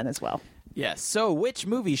lot of fun as well. Yes. So which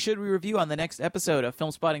movie should we review on the next episode of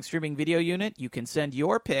Film Spotting Streaming Video Unit? You can send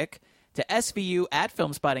your pick to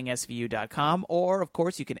svu@filmspottingsvu.com, or, of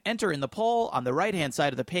course, you can enter in the poll on the right-hand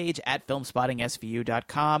side of the page at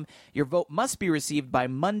filmspottingsvu.com. Your vote must be received by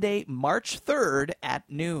Monday, March 3rd at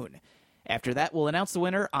noon. After that, we'll announce the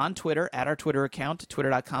winner on Twitter at our Twitter account,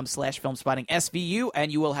 twitter.com/filmspottingsvu,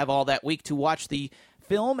 and you will have all that week to watch the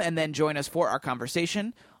film and then join us for our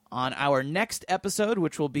conversation on our next episode,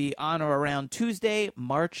 which will be on or around Tuesday,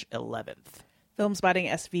 March 11th.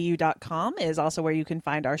 FilmspottingSVU.com is also where you can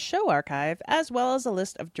find our show archive, as well as a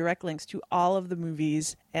list of direct links to all of the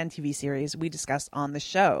movies and TV series we discussed on the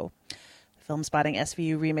show. The Film Spotting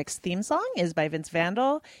SVU Remix theme song is by Vince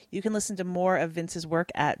Vandal. You can listen to more of Vince's work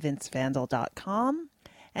at vincevandal.com.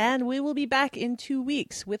 And we will be back in 2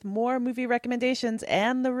 weeks with more movie recommendations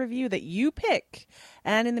and the review that you pick.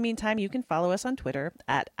 And in the meantime, you can follow us on Twitter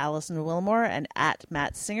at Allison Wilmore and at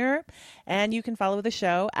Matt Singer. And you can follow the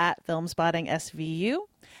show at FilmspottingSVU.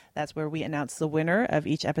 That's where we announce the winner of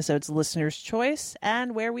each episode's listener's choice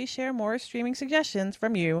and where we share more streaming suggestions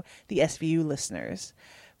from you, the SVU listeners.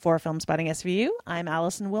 For Film Spotting SVU, I'm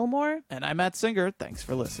Allison Wilmore. And I'm Matt Singer. Thanks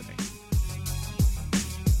for listening.